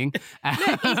annoying.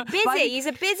 Look, he's busy. He's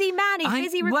a busy man. He's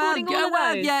busy recording all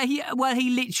of those. Yeah, he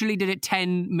literally did it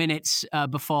 10 minutes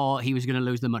before he was going to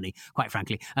lose the money, quite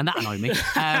frankly, and that annoyed me. But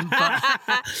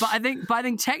I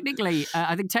think technically,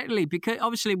 because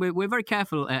obviously we're very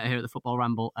careful here at the Football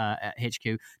Ramble at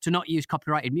HQ to not use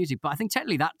copyrighted music. But I think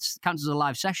technically that counts as a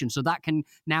live session, so that can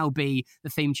now be the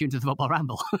theme tune to the Football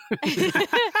Ramble.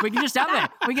 We can just have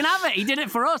it. We can have it. He did it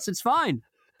for us. It's fine.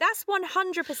 That's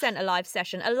 100% a live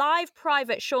session, a live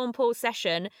private Sean Paul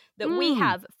session that we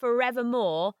have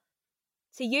forevermore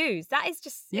to use. That is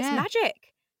just it's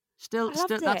magic. Still,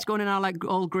 that's going in our like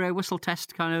old grey whistle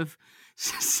test kind of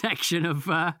section of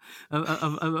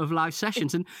live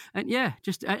sessions, and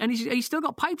he's still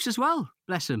got pipes as well.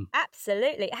 Bless him.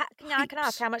 Absolutely. I can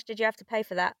ask, how much did you have to pay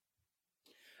for that?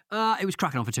 It was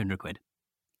cracking on for £200.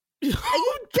 Are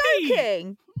you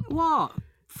joking? What?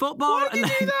 Football? Why did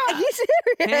you do that? Are you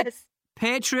serious?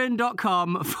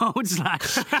 Patreon.com/Football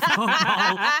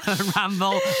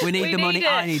Ramble. We need the money.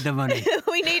 I need the money.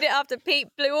 We need it after Pete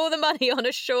blew all the money on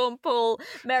a Sean Paul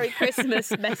Merry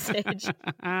Christmas message.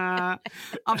 I've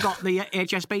got the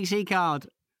HSBC card.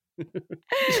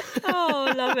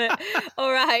 Oh, love it.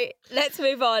 All right, let's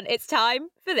move on. It's time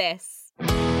for this.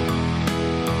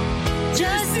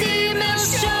 Just email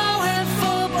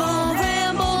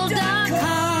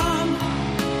show@footballramble.com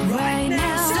right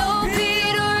now. So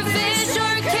Pete or Fish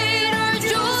or Kate or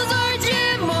Jules or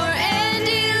Jim or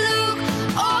Andy, Luke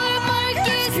or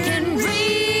Marcus can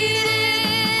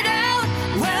read it out.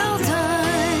 Well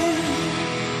done.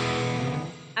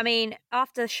 I mean,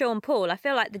 after Sean Paul, I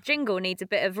feel like the jingle needs a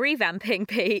bit of revamping,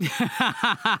 Pete.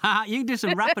 You can do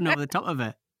some rapping over the top of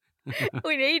it.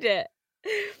 We need it.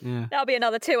 Yeah. That'll be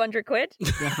another 200 quid.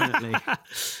 Definitely.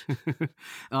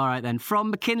 All right, then.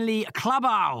 From McKinley,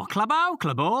 Clabow?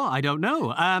 I don't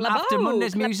know. After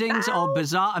Monday's musings of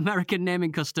bizarre American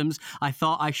naming customs, I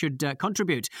thought I should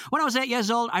contribute. When I was 8 years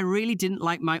old, I really didn't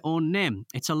like my own name.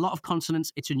 It's a lot of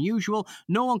consonants. It's unusual.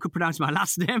 No one could pronounce my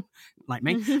last name, like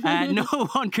me. No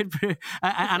one could.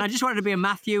 And I just wanted to be a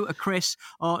Matthew, a Chris,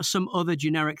 or some other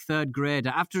generic third grader.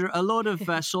 After a load of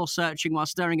soul searching while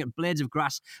staring at blades of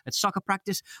grass at soccer practice,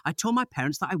 I told my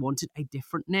parents that I wanted a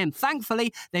different name.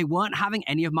 Thankfully, they weren't having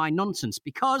any of my nonsense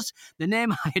because the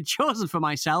name I had chosen for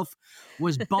myself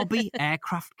was Bobby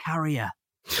Aircraft Carrier.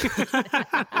 This is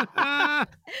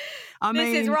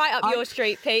right up your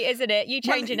street, Pete, isn't it? You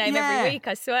change your name every week,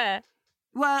 I swear.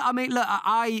 Well, I mean, look,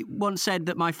 I once said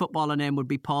that my footballer name would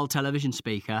be Paul Television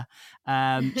Speaker.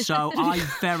 So I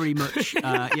very much,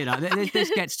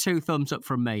 this gets 2 thumbs up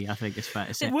from me, I think it's fair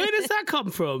to say. Where does that come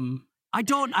from? I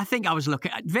think I was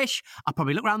looking at Vish. I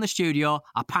probably looked around the studio.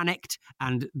 I panicked,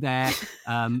 and that's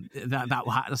how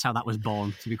that was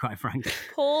born. To be quite frank,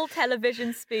 Paul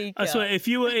Television Speaker. I swear, if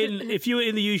you were in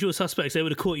The Usual Suspects, they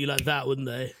would have caught you like that, wouldn't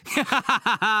they?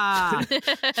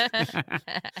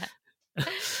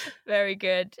 Very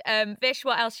good. Vish,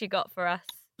 what else you got for us?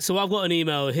 So I've got an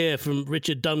email here from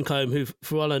Richard Duncombe, who,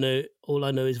 for all I know,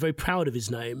 is very proud of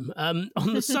his name. On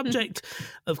the subject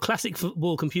of classic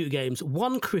football computer games,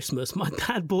 one Christmas, my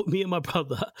dad bought me and my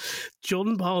brother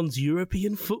John Barnes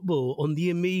European Football on the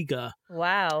Amiga.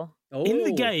 Wow. Oh. In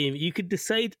the game, you could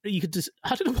decide. I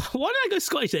don't know why did I go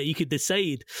Scottish there. You could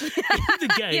decide. In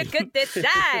the game, you could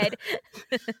decide.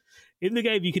 In the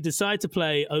game, you could decide to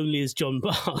play only as John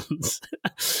Barnes.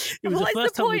 What is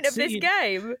the point of this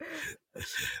game?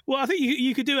 Well, I think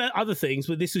you could do other things,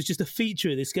 but this was just a feature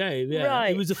of this game. Yeah,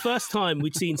 right. It was the first time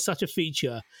we'd seen such a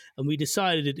feature, and we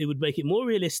decided it would make it more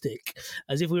realistic,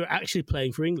 as if we were actually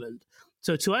playing for England.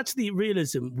 So to add to the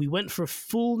realism, we went for a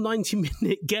full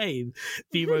 90-minute game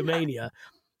v Romania.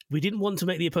 We didn't want to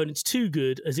make the opponents too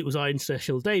good, as it was our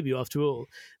international debut, after all.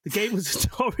 The game was a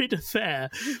torrid affair,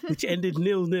 which ended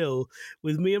 0-0,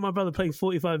 with me and my brother playing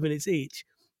 45 minutes each,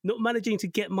 not managing to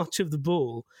get much of the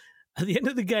ball. At the end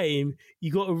of the game,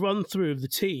 you got a run-through of the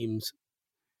teams.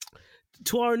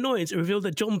 To our annoyance, it revealed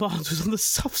that John Barnes was on the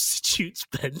substitutes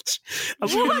bench, and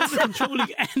we were never controlling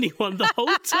anyone the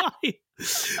whole time.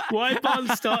 Why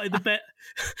Barnes started on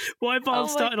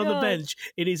the bench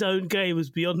in his own game was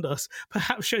beyond us.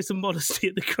 Perhaps show some modesty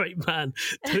at the great man.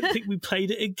 Don't think we played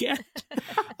it again.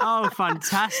 Oh,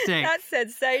 fantastic. That's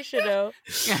sensational.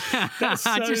 That's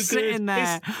so just good. Sitting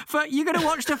there. You're going to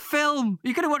watch the film.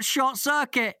 You're going to watch Short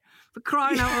Circuit, for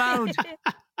crying out loud.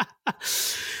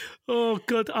 Oh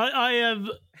God,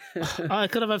 I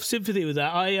kind of have sympathy with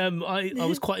that. I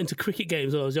was quite into cricket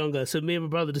games when I was younger, so me and my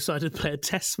brother decided to play a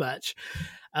test match,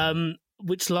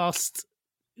 which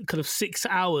kind of 6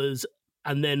 hours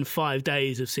and then 5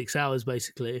 days of 6 hours,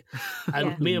 basically.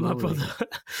 And me and my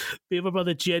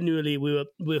brother, genuinely, we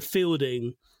were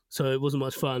fielding. So it wasn't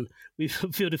much fun. We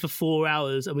fielded for 4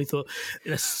 hours and we thought,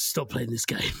 let's stop playing this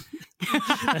game.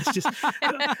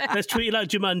 let's treat it like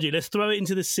Jumanji. Let's throw it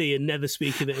into the sea and never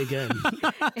speak of it again.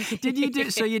 Did you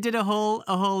do so? You did a whole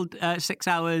 6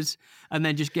 hours and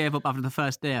then just gave up after the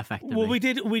first day, effectively. Well, we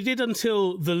did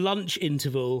until the lunch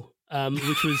interval,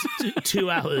 which was 2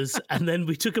 hours, and then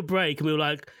we took a break and we were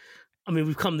like, I mean,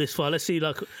 we've come this far. Let's see,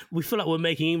 we feel like we're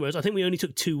making inroads. I think we only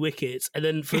took 2 wickets. And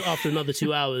then after another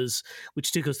 2 hours,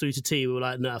 which took us through to tea, we were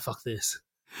like, nah, fuck this.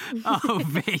 Oh,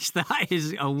 Vish, that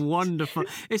is a wonderful...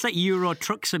 It's like Euro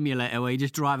Truck Simulator where you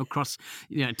just drive across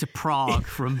to Prague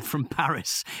from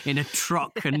Paris in a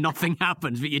truck and nothing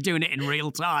happens, but you're doing it in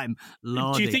real time.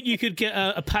 Lordy. Do you think you could get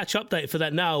a patch update for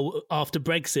that now after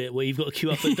Brexit where you've got to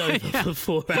queue up at Dover for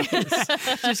 4 hours?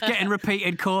 Just getting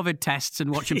repeated COVID tests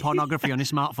and watching pornography on your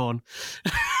smartphone.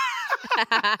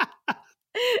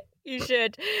 You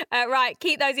should. Right,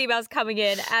 keep those emails coming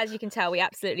in. As you can tell, we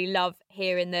absolutely love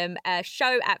hearing them.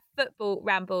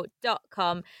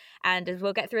 show@footballramble.com, and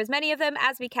we'll get through as many of them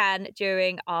as we can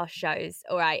during our shows.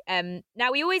 All right.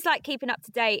 Now, we always like keeping up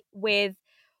to date with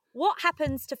what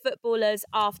happens to footballers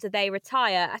after they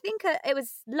retire. I think it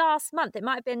was last month. It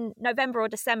might have been November or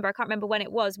December. I can't remember when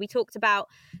it was. We talked about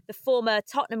the former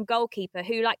Tottenham goalkeeper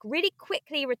who really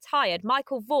quickly retired,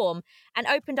 Michael Vorm, and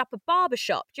opened up a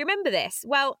barbershop. Do you remember this?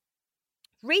 Well,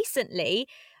 recently,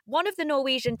 one of the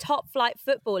Norwegian top flight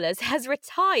footballers has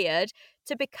retired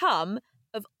to become,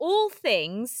 of all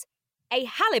things, a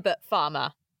halibut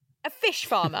farmer, a fish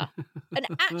farmer, an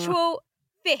actual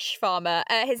fish farmer.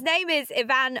 His name is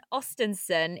Ivan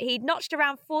Ostensen. He'd notched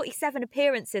around 47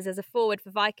 appearances as a forward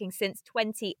for Vikings since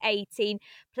 2018,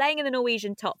 playing in the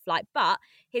Norwegian top flight, but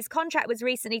his contract was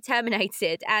recently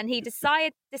terminated and he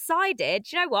decided,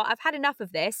 you know what, I've had enough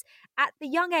of this. At the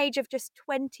young age of just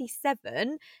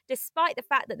 27, despite the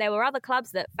fact that there were other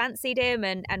clubs that fancied him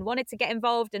and wanted to get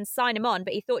involved and sign him on,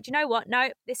 but he thought, you know what,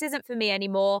 no, this isn't for me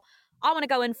anymore. I want to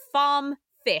go and farm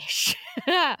fish.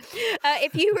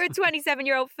 If you were a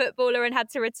 27-year-old footballer and had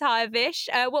to retire, Vish,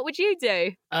 what would you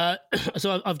do?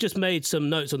 So I've just made some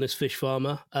notes on this fish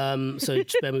farmer. So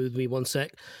just bear with me 1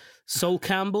 sec. Sol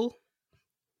Campbell.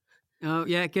 Oh,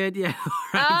 yeah, good, yeah.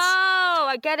 Right. Oh,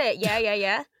 I get it.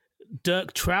 Yeah.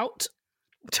 Dirk Trout.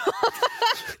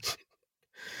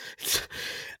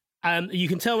 You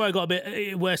can tell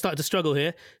where I started to struggle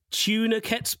here. Tuna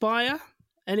Ketspire.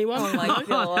 Anyone? Oh my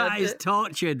God. That is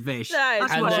tortured, Vish.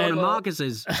 That's one of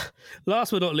Marcus's. Last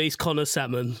but not least, Connor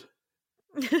Salmon.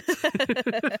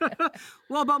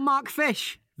 What about Mark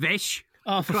Fish? Vish.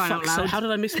 Oh, for fuck's sake. How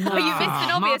did I miss Mark? Oh, you missed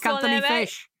an obvious Mark Anthony one there,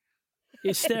 Fish.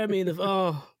 It's staring me in the...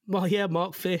 Oh, well, yeah,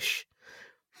 Mark Fish.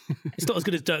 It's not as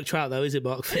good as Dirk Trout, though, is it,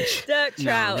 Mark Fish? Dirk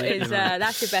Trout is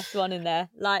that's your best one in there,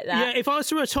 like that. Yeah, if I was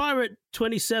to retire at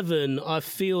 27, I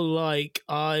feel like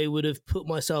I would have put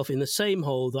myself in the same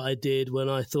hole that I did when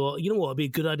I thought, you know what, it'd be a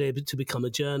good idea to become a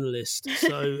journalist.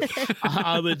 So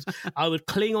I would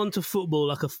cling on to football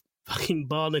like a fucking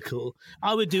barnacle.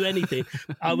 I would do anything.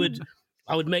 I would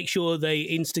make sure they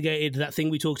instigated that thing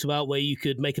we talked about where you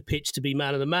could make a pitch to be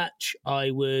man of the match.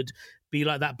 I would be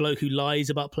like that bloke who lies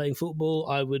about playing football.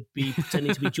 I would be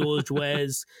pretending to be George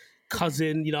Ware's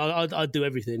cousin. You know, I'd do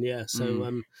everything, yeah.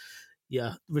 So,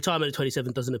 retirement at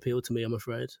 27 doesn't appeal to me, I'm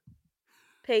afraid.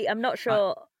 Pete, I'm not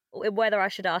sure whether I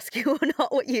should ask you or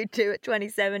not what you'd do at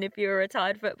 27 if you were a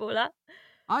retired footballer.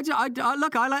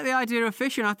 Look, I like the idea of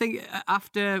fishing. I think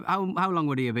after, how long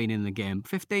would he have been in the game?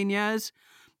 15 years?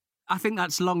 I think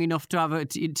that's long enough to have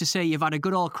to say you've had a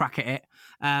good old crack at it.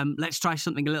 Let's try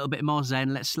something a little bit more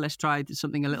zen. Let's try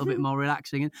something a little bit more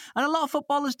relaxing. And a lot of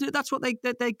footballers do. That's what they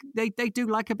do,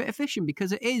 like a bit of fishing,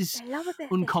 because it is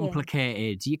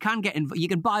uncomplicated. You can you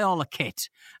can buy all the kit.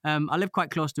 I live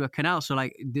quite close to a canal, so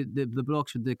like the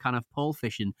blokes with the kind of pole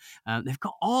fishing, they've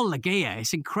got all the gear.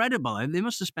 It's incredible. They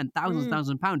must have spent thousands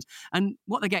of pounds. And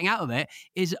what they're getting out of it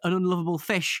is an unlovable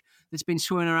fish that's been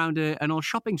swimming around an old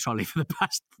shopping trolley for the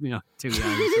past 2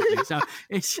 years. So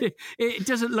it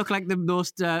doesn't look like the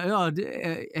most.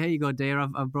 Here you go, dear.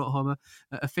 I've brought home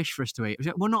a fish for us to eat.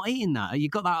 We're not eating that. You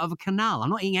got that out of a canal. I'm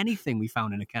not eating anything we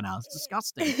found in a canal. It's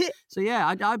disgusting. So yeah,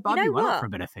 I'd be well up for a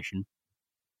bit of fishing.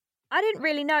 I didn't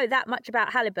really know that much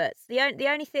about halibuts. The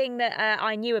only thing that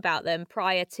I knew about them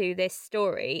prior to this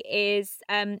story is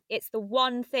it's the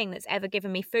one thing that's ever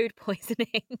given me food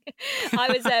poisoning.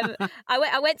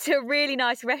 I went to a really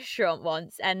nice restaurant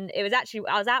once, and it was actually,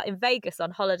 I was out in Vegas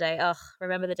on holiday. Ugh,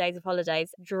 remember the days of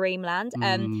holidays, dreamland.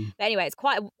 But anyway, it's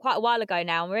quite a while ago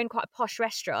now, and we're in quite a posh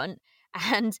restaurant.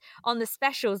 And on the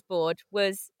specials board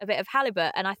was a bit of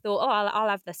halibut. And I thought, I'll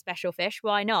have the special fish.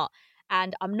 Why not?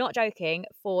 And I'm not joking,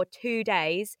 for 2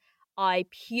 days, I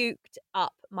puked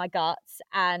up my guts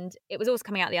and it was always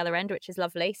coming out the other end, which is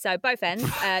lovely. So both ends,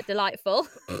 delightful.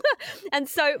 And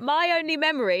so my only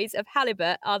memories of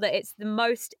halibut are that it's the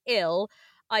most ill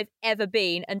I've ever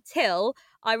been until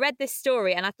I read this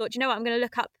story and I thought, you know what, I'm going to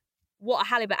look up what a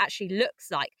halibut actually looks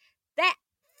like. They're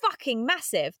fucking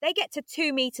massive. They get to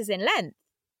 2 meters in length.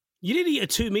 You didn't eat a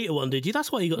 2 meter one, did you? That's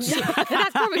why you got sick.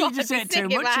 That's probably You what just I'd ate be too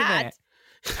sick if much I of had. it.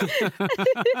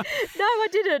 No, I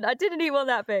didn't. I didn't eat one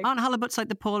that big. Aren't halibuts like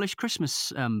the Polish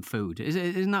Christmas food?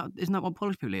 Isn't that what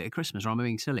Polish people eat at Christmas? Or am I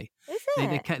being silly? Is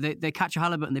it? They catch a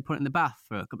halibut and they put it in the bath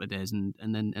for a couple of days and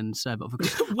then serve it for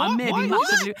Christmas. What? I may be Why?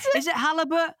 massively. Is it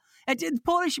halibut? The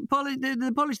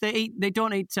Polish they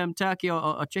don't eat turkey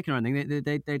or chicken or anything.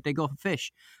 They go for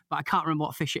fish, but I can't remember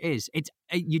what fish it is.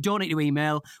 You don't need to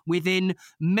email. Within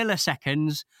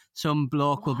milliseconds, some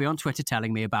bloke will be on Twitter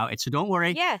telling me about it. So don't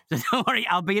worry. Yeah. So don't worry.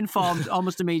 I'll be informed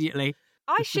almost immediately.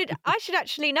 I should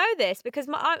actually know this because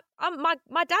my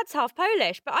dad's half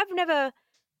Polish, but I didn't know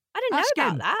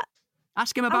about that.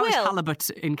 Ask him about his halibut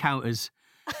encounters.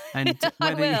 And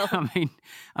whether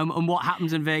and what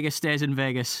happens in Vegas stays in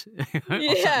Vegas. Or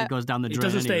certainly goes down the drain. It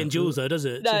doesn't stay in Jules though, does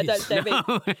it? No, it don't stay me.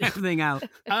 Everything out.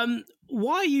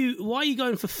 Why are you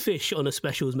going for fish on a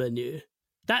specials menu?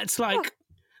 That's like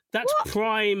that's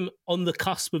prime on the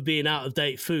cusp of being out of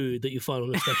date food that you find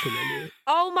on a special menu.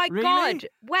 Oh my Really? God!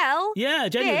 Well, Yeah,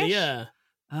 genuinely, fish? yeah.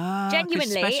 'Cause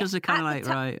Genuinely, specials are kind of at like the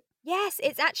ti- right. Yes,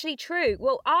 it's actually true.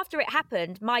 Well, after it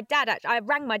happened, I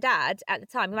rang my dad at the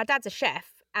time. My dad's a chef,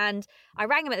 and I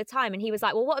rang him at the time, and he was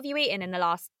like, "Well, what have you eaten in the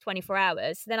last 24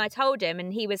 hours?" Then I told him,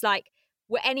 and he was like,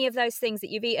 "Were any of those things that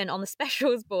you've eaten on the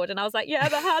specials board?" And I was like, "Yeah,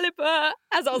 the halibut."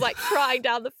 As I was like crying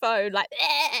down the phone, like,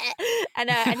 and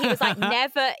he was like,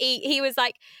 "Never eat." He was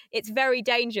like, "It's very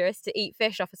dangerous to eat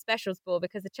fish off a specials board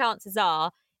because the chances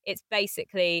are it's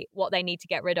basically what they need to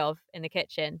get rid of in the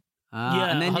kitchen." Yeah,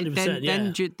 and then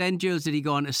 100%, then Jules, did he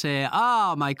go on to say,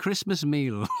 my Christmas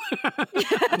meal,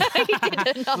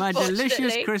 my delicious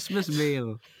unfortunately. Christmas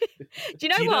meal? Do you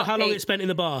know Do you what? know how long Pete? it spent in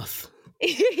the bath?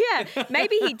 Yeah,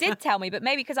 maybe he did tell me, but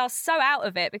maybe because I was so out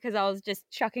of it because I was just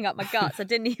chucking up my guts, I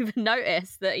didn't even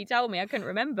notice that he told me. I couldn't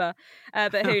remember,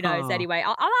 but who knows? Anyway,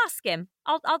 I'll ask him.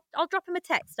 I'll drop him a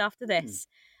text after this.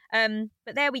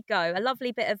 But there we go, a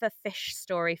lovely bit of a fish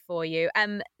story for you.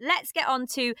 Let's get on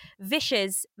to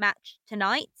Vish's match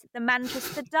tonight, the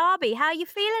Manchester Derby. How are you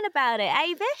feeling about it,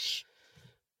 eh, Vish?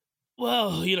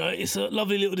 Well, it's a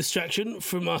lovely little distraction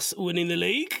from us winning the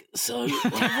league. So,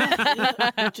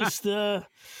 just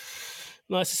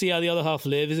nice to see how the other half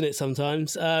live, isn't it?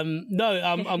 Sometimes. No,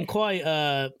 I'm quite,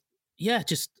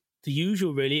 just the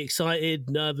usual. Really excited,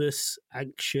 nervous,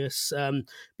 anxious.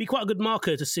 Be quite a good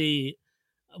marker to see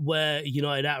where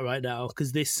United at right now,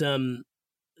 because this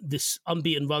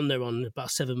unbeaten run they're on,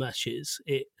 about 7 matches,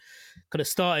 it kind of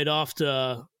started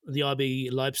after the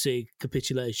RB Leipzig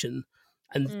capitulation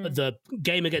and the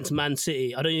game against Man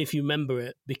City. I don't know if you remember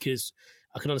it, because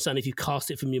I can understand if you cast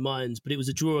it from your minds, but it was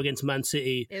a draw against Man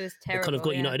City. It was that terrible. kind of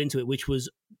got United into it, which was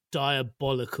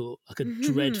diabolical, like a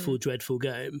dreadful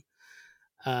game.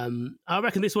 I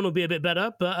reckon this one will be a bit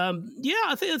better, but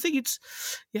I think it's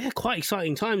quite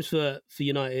exciting times for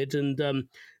United, and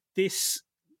this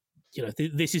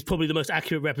this is probably the most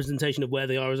accurate representation of where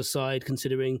they are as a side,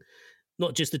 considering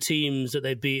not just the teams that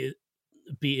they've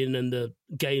beaten and the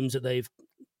games that they've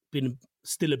been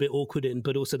still a bit awkward in,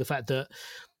 but also the fact that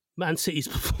Man City's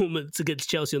performance against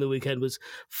Chelsea on the weekend was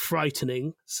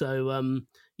frightening. So,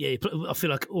 I feel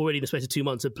like already in the space of 2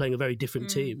 months they're playing a very different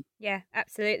team. Yeah,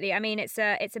 absolutely. I mean, it's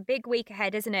a big week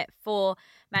ahead, isn't it, for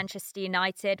Manchester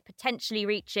United, potentially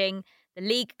reaching the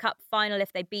League Cup final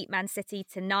if they beat Man City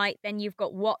tonight. Then you've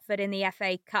got Watford in the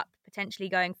FA Cup, potentially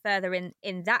going further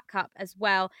in that cup as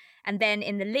well. And then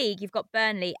in the league, you've got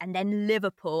Burnley and then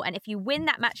Liverpool. And if you win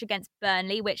that match against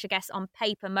Burnley, which I guess on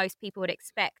paper most people would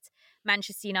expect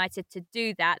Manchester United to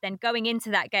do that, then going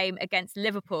into that game against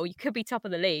Liverpool, you could be top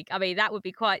of the league. I mean, that would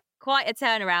be quite a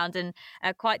turnaround and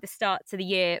quite the start to the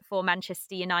year for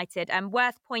Manchester United. And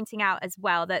worth pointing out as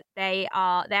well that there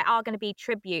are going to be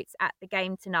tributes at the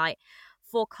game tonight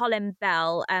for Colin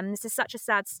Bell. This is such a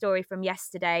sad story from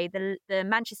yesterday. The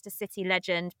Manchester City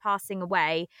legend passing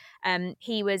away.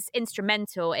 He was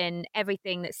instrumental in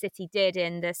everything that City did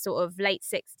in the sort of late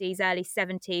 60s, early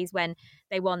 70s when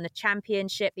they won the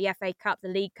Championship, the FA Cup, the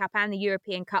League Cup and the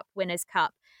European Cup Winners'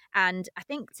 Cup. And I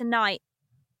think tonight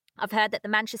I've heard that the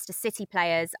Manchester City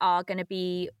players are going to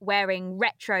be wearing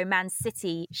retro Man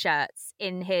City shirts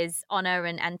in his honour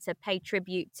and to pay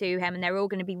tribute to him. And they're all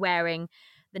going to be wearing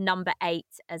the number 8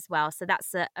 as well. So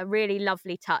that's a really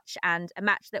lovely touch and a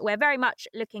match that we're very much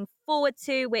looking forward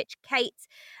to, which Kate,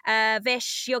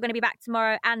 Vish, you're going to be back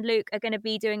tomorrow, and Luke are going to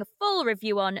be doing a full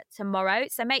review on tomorrow.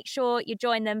 So make sure you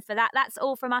join them for that. That's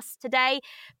all from us today.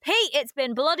 Pete, it's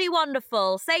been bloody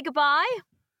wonderful. Say goodbye.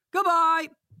 Goodbye.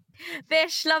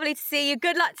 Vish, lovely to see you.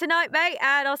 Good luck tonight, mate,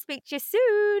 and I'll speak to you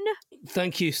soon.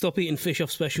 Thank you. Stop eating fish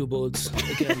off special boards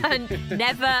again. And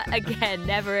never again,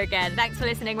 never again. Thanks for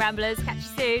listening, Ramblers. Catch you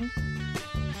soon.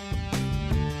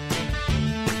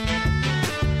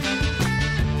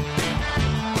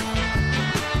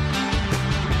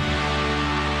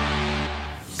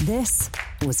 This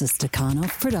was a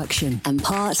Stakhanov production and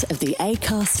part of the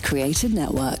Acast Creative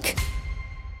Network.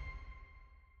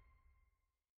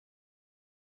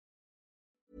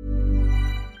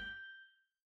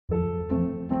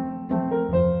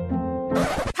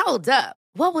 Hold up.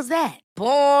 What was that?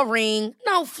 Boring.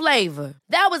 No flavor.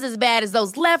 That was as bad as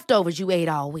those leftovers you ate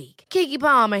all week. Keke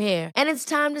Palmer here, and it's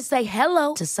time to say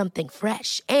hello to something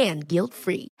fresh and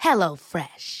guilt-free. Hello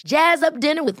Fresh. Jazz up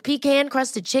dinner with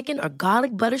pecan-crusted chicken or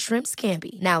garlic butter shrimp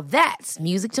scampi. Now that's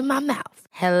music to my mouth.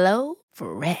 Hello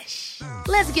Fresh.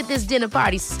 Let's get this dinner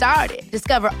party started.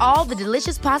 Discover all the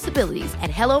delicious possibilities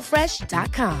at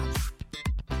HelloFresh.com.